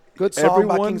 Good song by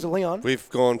everyone- Kings of Leon. We've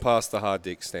gone past the hard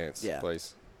dick stance, Yeah.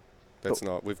 please. That's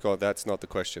not. That's not the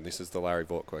question. This is the Larry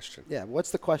Vaught question. Yeah,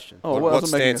 what's the question? Oh, what well, I what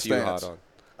wasn't making a stance are you hard stance.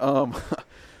 on?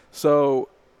 So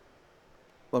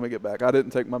let me get back. I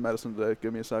didn't take my medicine today.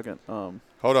 Give me a second.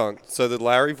 Hold on. So the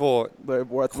Larry Vaught We're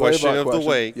at the question Larry of Vaught the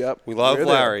week. Yep. We love We're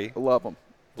there. Larry. I love him.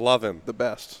 Love him. The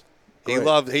best. He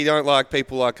Great. He don't like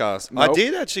people like us. I Nope.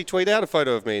 did actually tweet out a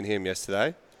photo of me and him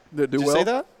yesterday. Did it do Did you well? see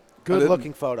that? Good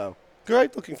looking photo.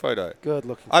 Great looking photo. Good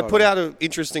looking I photo. put out an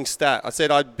interesting stat. I said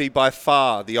I'd be by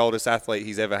far the oldest athlete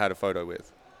he's ever had a photo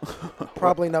with.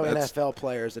 Probably no That's- NFL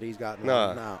players that he's gotten.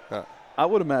 No. I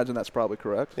would imagine that's probably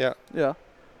correct. Yeah. Yeah.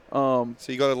 So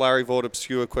you got a Larry Vaught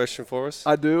obscure question for us?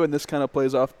 I do, and this kind of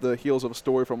plays off the heels of a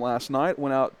story from last night.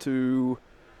 Went out to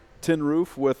Tin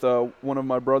Roof with one of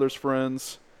my brother's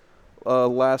friends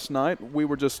last night. We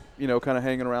were just, kind of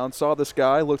hanging around. Saw this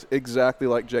guy, looked exactly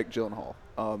like Jake Gyllenhaal.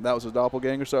 That was his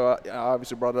doppelganger, so I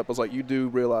obviously brought it up. I was like, you do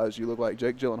realize you look like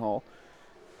Jake Gyllenhaal.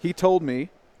 He told me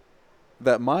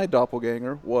that my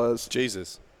doppelganger was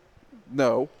Jesus.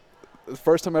 No. The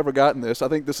first time I ever gotten this, I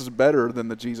think this is better than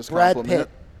the Jesus Brad compliment.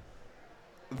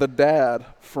 Pitt. The dad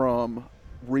from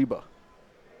Reba.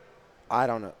 I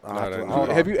don't know. I don't know. Hold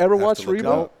on. Have you ever Have to watched look it Reba?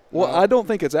 up. Well, No. I don't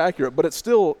think it's accurate, but it's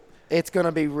still It's going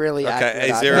to be really Okay. accurate.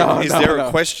 Is I there think. is there a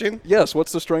question? yes.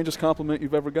 What's the strangest compliment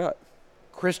you've ever got?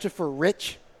 Christopher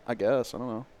Rich? I guess I don't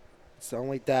know. It's the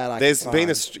only dad I There's can been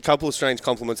a find. couple of strange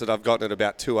compliments that I've gotten at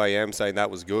about 2 a.m. saying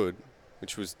that was good,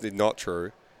 which was not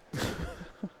true.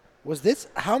 Was this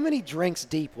 – how many drinks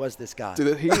deep was this guy?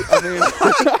 Did he? I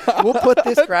mean, We'll put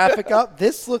this graphic up.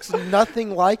 This looks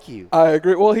nothing like you. I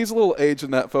agree. Well, he's a little aged in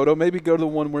that photo. Maybe go to the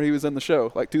one where he was in the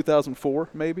show, like 2004,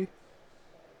 maybe.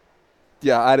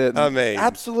 Yeah, I didn't. I mean,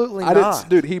 Absolutely I not. didn't,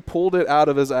 dude. He pulled it out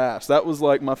of his ass. That was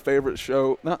like my favorite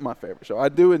show. Not my favorite show. I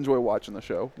do enjoy watching the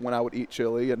show when I would eat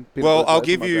chili and. peanut well, butter I'll bread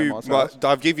give from my you grandma's house.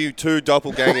 I'll give you two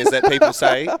doppelgangers that people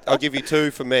say. I'll give you two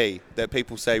for me that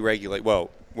people say regularly.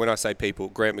 Well, when I say people,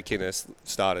 Grant McInnes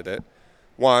started it.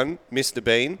 One, Mr.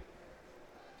 Bean.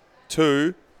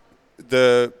 Two,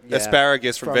 the Yeah.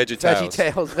 asparagus from VeggieTales.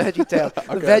 VeggieTales. VeggieTales.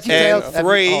 The And VeggieTales.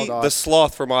 3, Hold on. the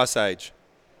sloth from Ice Age.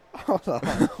 Hold on.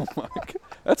 Oh my God.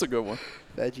 That's a good one.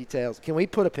 VeggieTales. Can we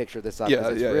put a picture of this up? Yeah,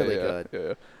 'Cause it's yeah, really yeah, good.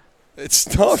 Yeah.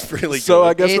 It's not really good. So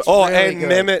I guess It's Oh, really and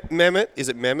good. Mehmet. Is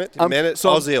it Mehmet? I'm- Mehmet so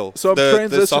I'm- Ozil, so I'm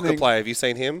the soccer transitioning- player. Have you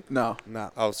seen him? no. No.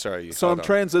 I'll show you. So I'm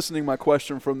Hold on. transitioning my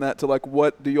question from that to like,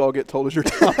 what do you all get told as your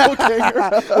doppelganger?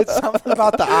 It's something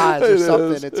about the eyes or It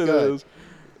something. is, It's it good. is.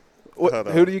 What, Hold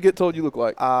on. who do you get told you look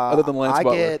like other than Lance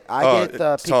Butler? I Oh, get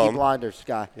the Peaky Tom. Blinders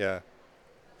guy, Yeah,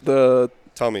 The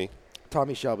Tommy.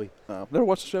 Tommy Shelby. never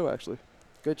watched the show actually.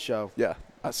 Good show. Yeah,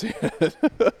 I see it.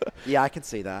 Yeah, I can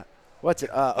see that. What's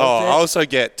it? I also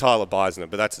get Tyler Beisner,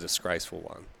 but that's a disgraceful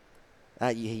one.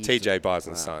 TJ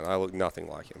Beisner's son. I look nothing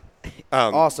like him.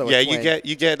 Also a yeah, twin.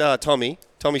 you get Tommy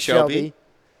Shelby,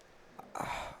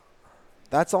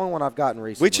 That's the only one I've gotten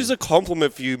recently. which is a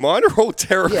compliment for you. Mine are all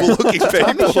terrible Yeah. looking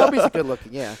Tommy people. Shelby's good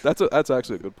looking. Yeah. That's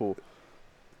actually a good pull.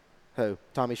 Who?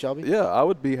 Tommy Shelby? Yeah, I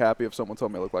would be happy if someone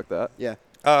told me I look like that. Yeah.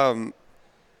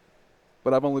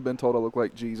 But I've only been told I look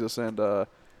like Jesus. And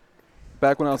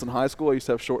back when I was in high school, I used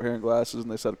to have short hair and glasses,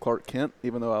 and they said Clark Kent,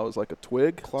 even though I was like a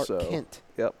twig. Clark so, Kent.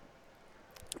 Yep.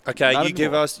 Okay, Not you give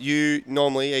anymore. us. You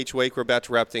normally each week we're about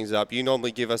to wrap things up. You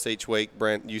normally give us each week,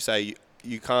 Brent. You say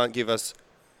you can't give us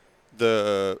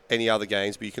any other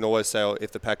games, but you can always say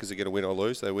if the Packers are going to win or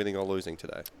lose. They're winning or losing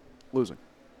today. Losing.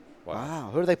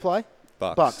 Wow. Who do they play?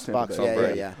 Bucks. Bucks. Tampa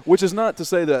Bay. Yeah. Which is not to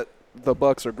say that the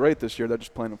Bucks are great this year. They're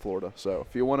just playing in Florida. So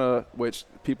if you want to, which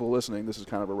people listening, this is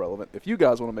kind of irrelevant. If you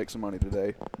guys want to make some money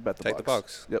today, bet the Take Bucks. the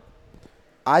Bucks. Yep.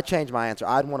 I changed my answer.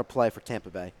 I'd want to play for Tampa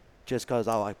Bay just because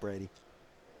I like Brady.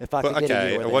 If I could But get okay,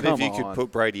 anywhere, and what if Come you could on.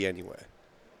 put Brady anywhere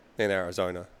in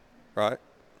Arizona, right?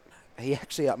 he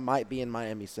actually might be in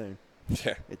Miami soon.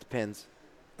 Yeah. It depends.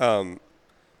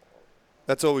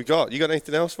 That's all we got. You got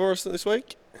anything else for us this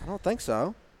week? I don't think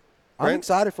so. I'm Brent?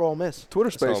 excited for Ole Miss. Twitter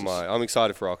So Spaces. am I. I'm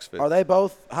excited for Oxford. Are they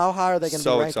both? How high are they going to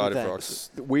So be ranked? you excited think? for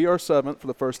Oxford. We are 7th for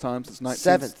the first time since 19.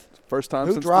 Seventh. First time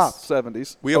Who since dropped? the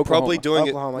 70s. We are Oklahoma. probably doing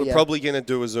Oklahoma, it. We're yeah. probably going to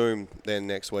do a Zoom then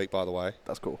next week. By the way.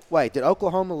 That's cool. Wait, did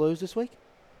Oklahoma lose this week?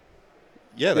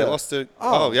 Yeah, they Yeah. lost to.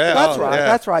 Oh, yeah, that's oh, right. Yeah.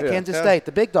 That's right. Yeah. Kansas Yeah. State,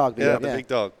 the big dog. beat Yeah, them. the big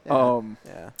dog. Yeah. Yeah.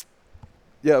 Yeah.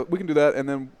 Yeah, we can do that, and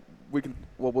then we can.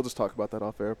 Well, we'll just talk about that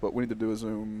off air. But we need to do a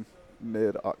Zoom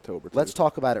mid-October. too. Let's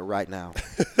talk about it right now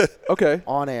Okay.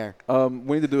 on air.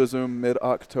 We need to do a Zoom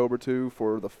mid-October too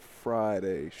for the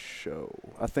Friday show.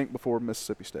 I think before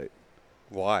Mississippi State.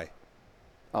 Why?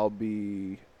 I'll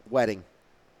be Wedding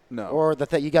no. or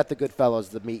you got the Goodfellas,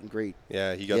 the meet and greet.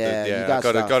 Yeah, you got Yeah, the. you Yeah, got I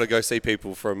stuff. got to go see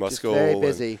people from my Just school. very and-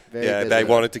 busy, very yeah, busy. they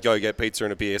wanted to go get pizza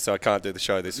and a beer, so I can't do the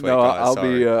show this week. No, guys,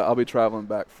 sorry. I'll be traveling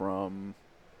back from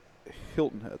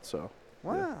Hilton Head. So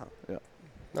Wow. yeah.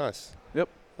 Nice. Yep.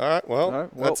 All right. Well, All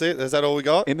right, well- that's it. Is that all we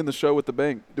got? Ending the show with the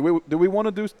bang. Do we want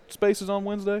to do spaces on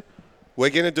Wednesday? We're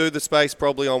going to do the space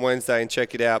probably on Wednesday and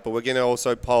check it out, but we're going to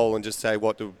also poll and just say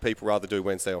what do people rather do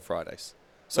Wednesday or Fridays.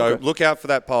 So Okay. look out for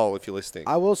that poll if you're listening.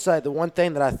 I will say the one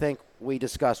thing that I think we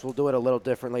discussed, we'll do it a little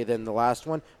differently than the last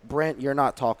one. Brent, you're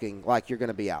not talking like you're going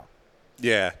to be out.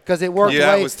 Yeah. Because it worked Yeah,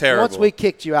 that way, was terrible. once we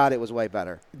kicked you out, it was way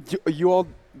better. You all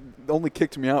only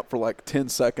kicked me out for like 10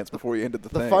 seconds before you ended the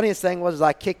The thing. funniest thing was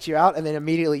I kicked you out, and then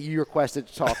immediately you requested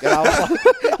to talk. And I was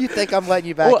like, you think I'm letting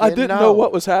you back Well, in? I didn't No. know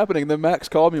what was happening. Then Max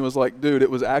called me and was like, dude, it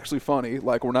was actually funny.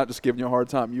 Like, we're not just giving you a hard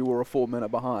time. You were a full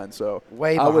minute behind. So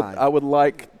Way I behind. would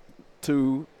like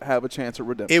to have a chance at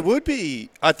redemption. It would be,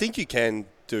 I think you can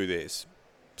do this.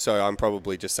 So I'm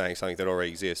probably just saying something that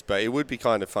already exists, but it would be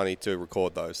kind of funny to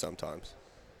record those sometimes.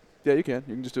 Yeah, you can.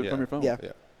 You can just do it Yeah. from your phone. Yeah.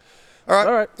 Yeah. All right.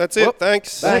 All right. That's it. Well,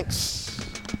 Thanks. Thanks.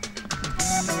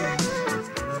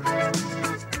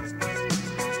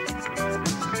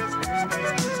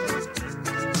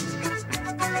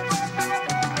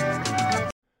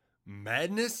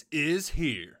 Madness is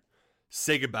here.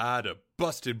 Say goodbye to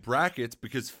busted brackets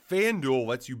because FanDuel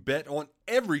lets you bet on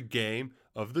every game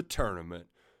of the tournament.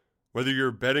 Whether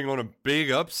you're betting on a big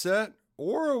upset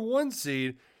or a one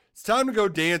seed, it's time to go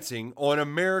dancing on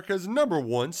America's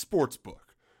 #1 sportsbook.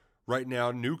 Right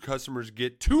now, new customers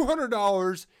get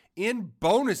 $200 in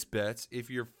bonus bets if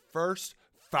your first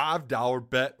 $5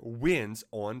 bet wins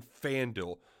on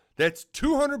FanDuel. That's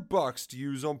 $200 to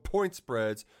use on point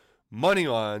spreads, money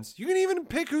lines. You can even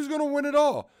pick who's going to win it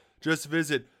all. Just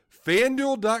visit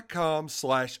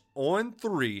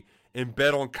FanDuel.com/on3 and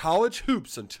bet on college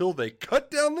hoops until they cut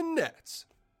down the nets.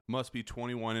 Must be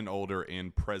 21 and older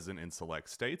and present in select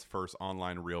states. First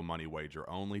online real money wager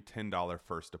only. $10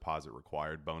 first deposit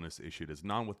required. Bonus issued as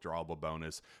non-withdrawable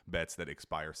bonus. Bets that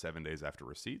expire 7 days after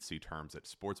receipt. See terms at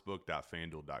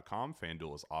sportsbook.fanduel.com.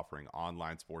 FanDuel is offering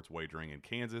online sports wagering in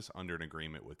Kansas under an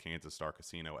agreement with Kansas Star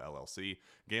Casino LLC.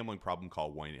 Gambling problem?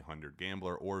 Call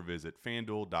 1-800-GAMBLER or visit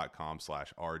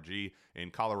fanduel.com/RG.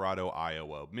 In Colorado,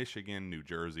 Iowa, Michigan, New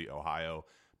Jersey, Ohio,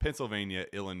 Pennsylvania,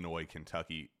 Illinois,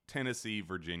 Kentucky, Tennessee,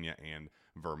 Virginia, and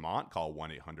Vermont. Call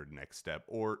 1-800-NEXT-STEP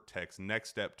or text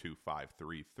NEXT STEP to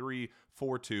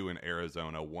 53342. In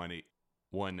Arizona,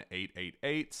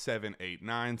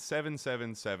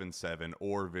 1-888-789-7777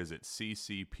 or visit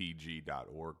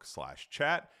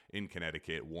ccpg.org/chat. In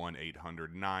Connecticut,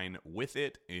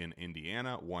 1-800-9-WITH-IT. In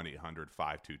Indiana,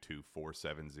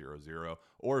 1-800-522-4700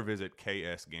 or visit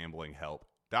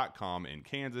ksgamblinghelp.com. In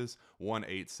Kansas,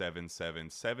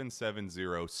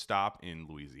 1-877-770-STOP. In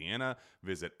Louisiana,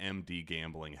 visit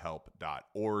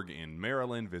mdgamblinghelp.org. In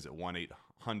Maryland, visit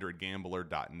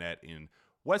 1-800-gambler.net. In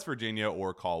West Virginia,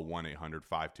 or call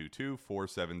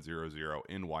 1-800-522-4700.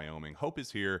 In Wyoming, Hope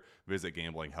is here. Visit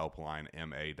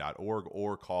gamblinghelplinema.org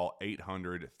or call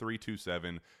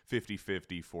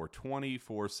 800-327-5050 for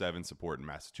 24/7 support in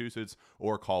Massachusetts,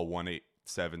 or call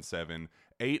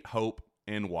 1-877-8-HOPE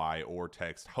NY or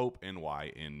text HOPE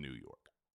NY in New York.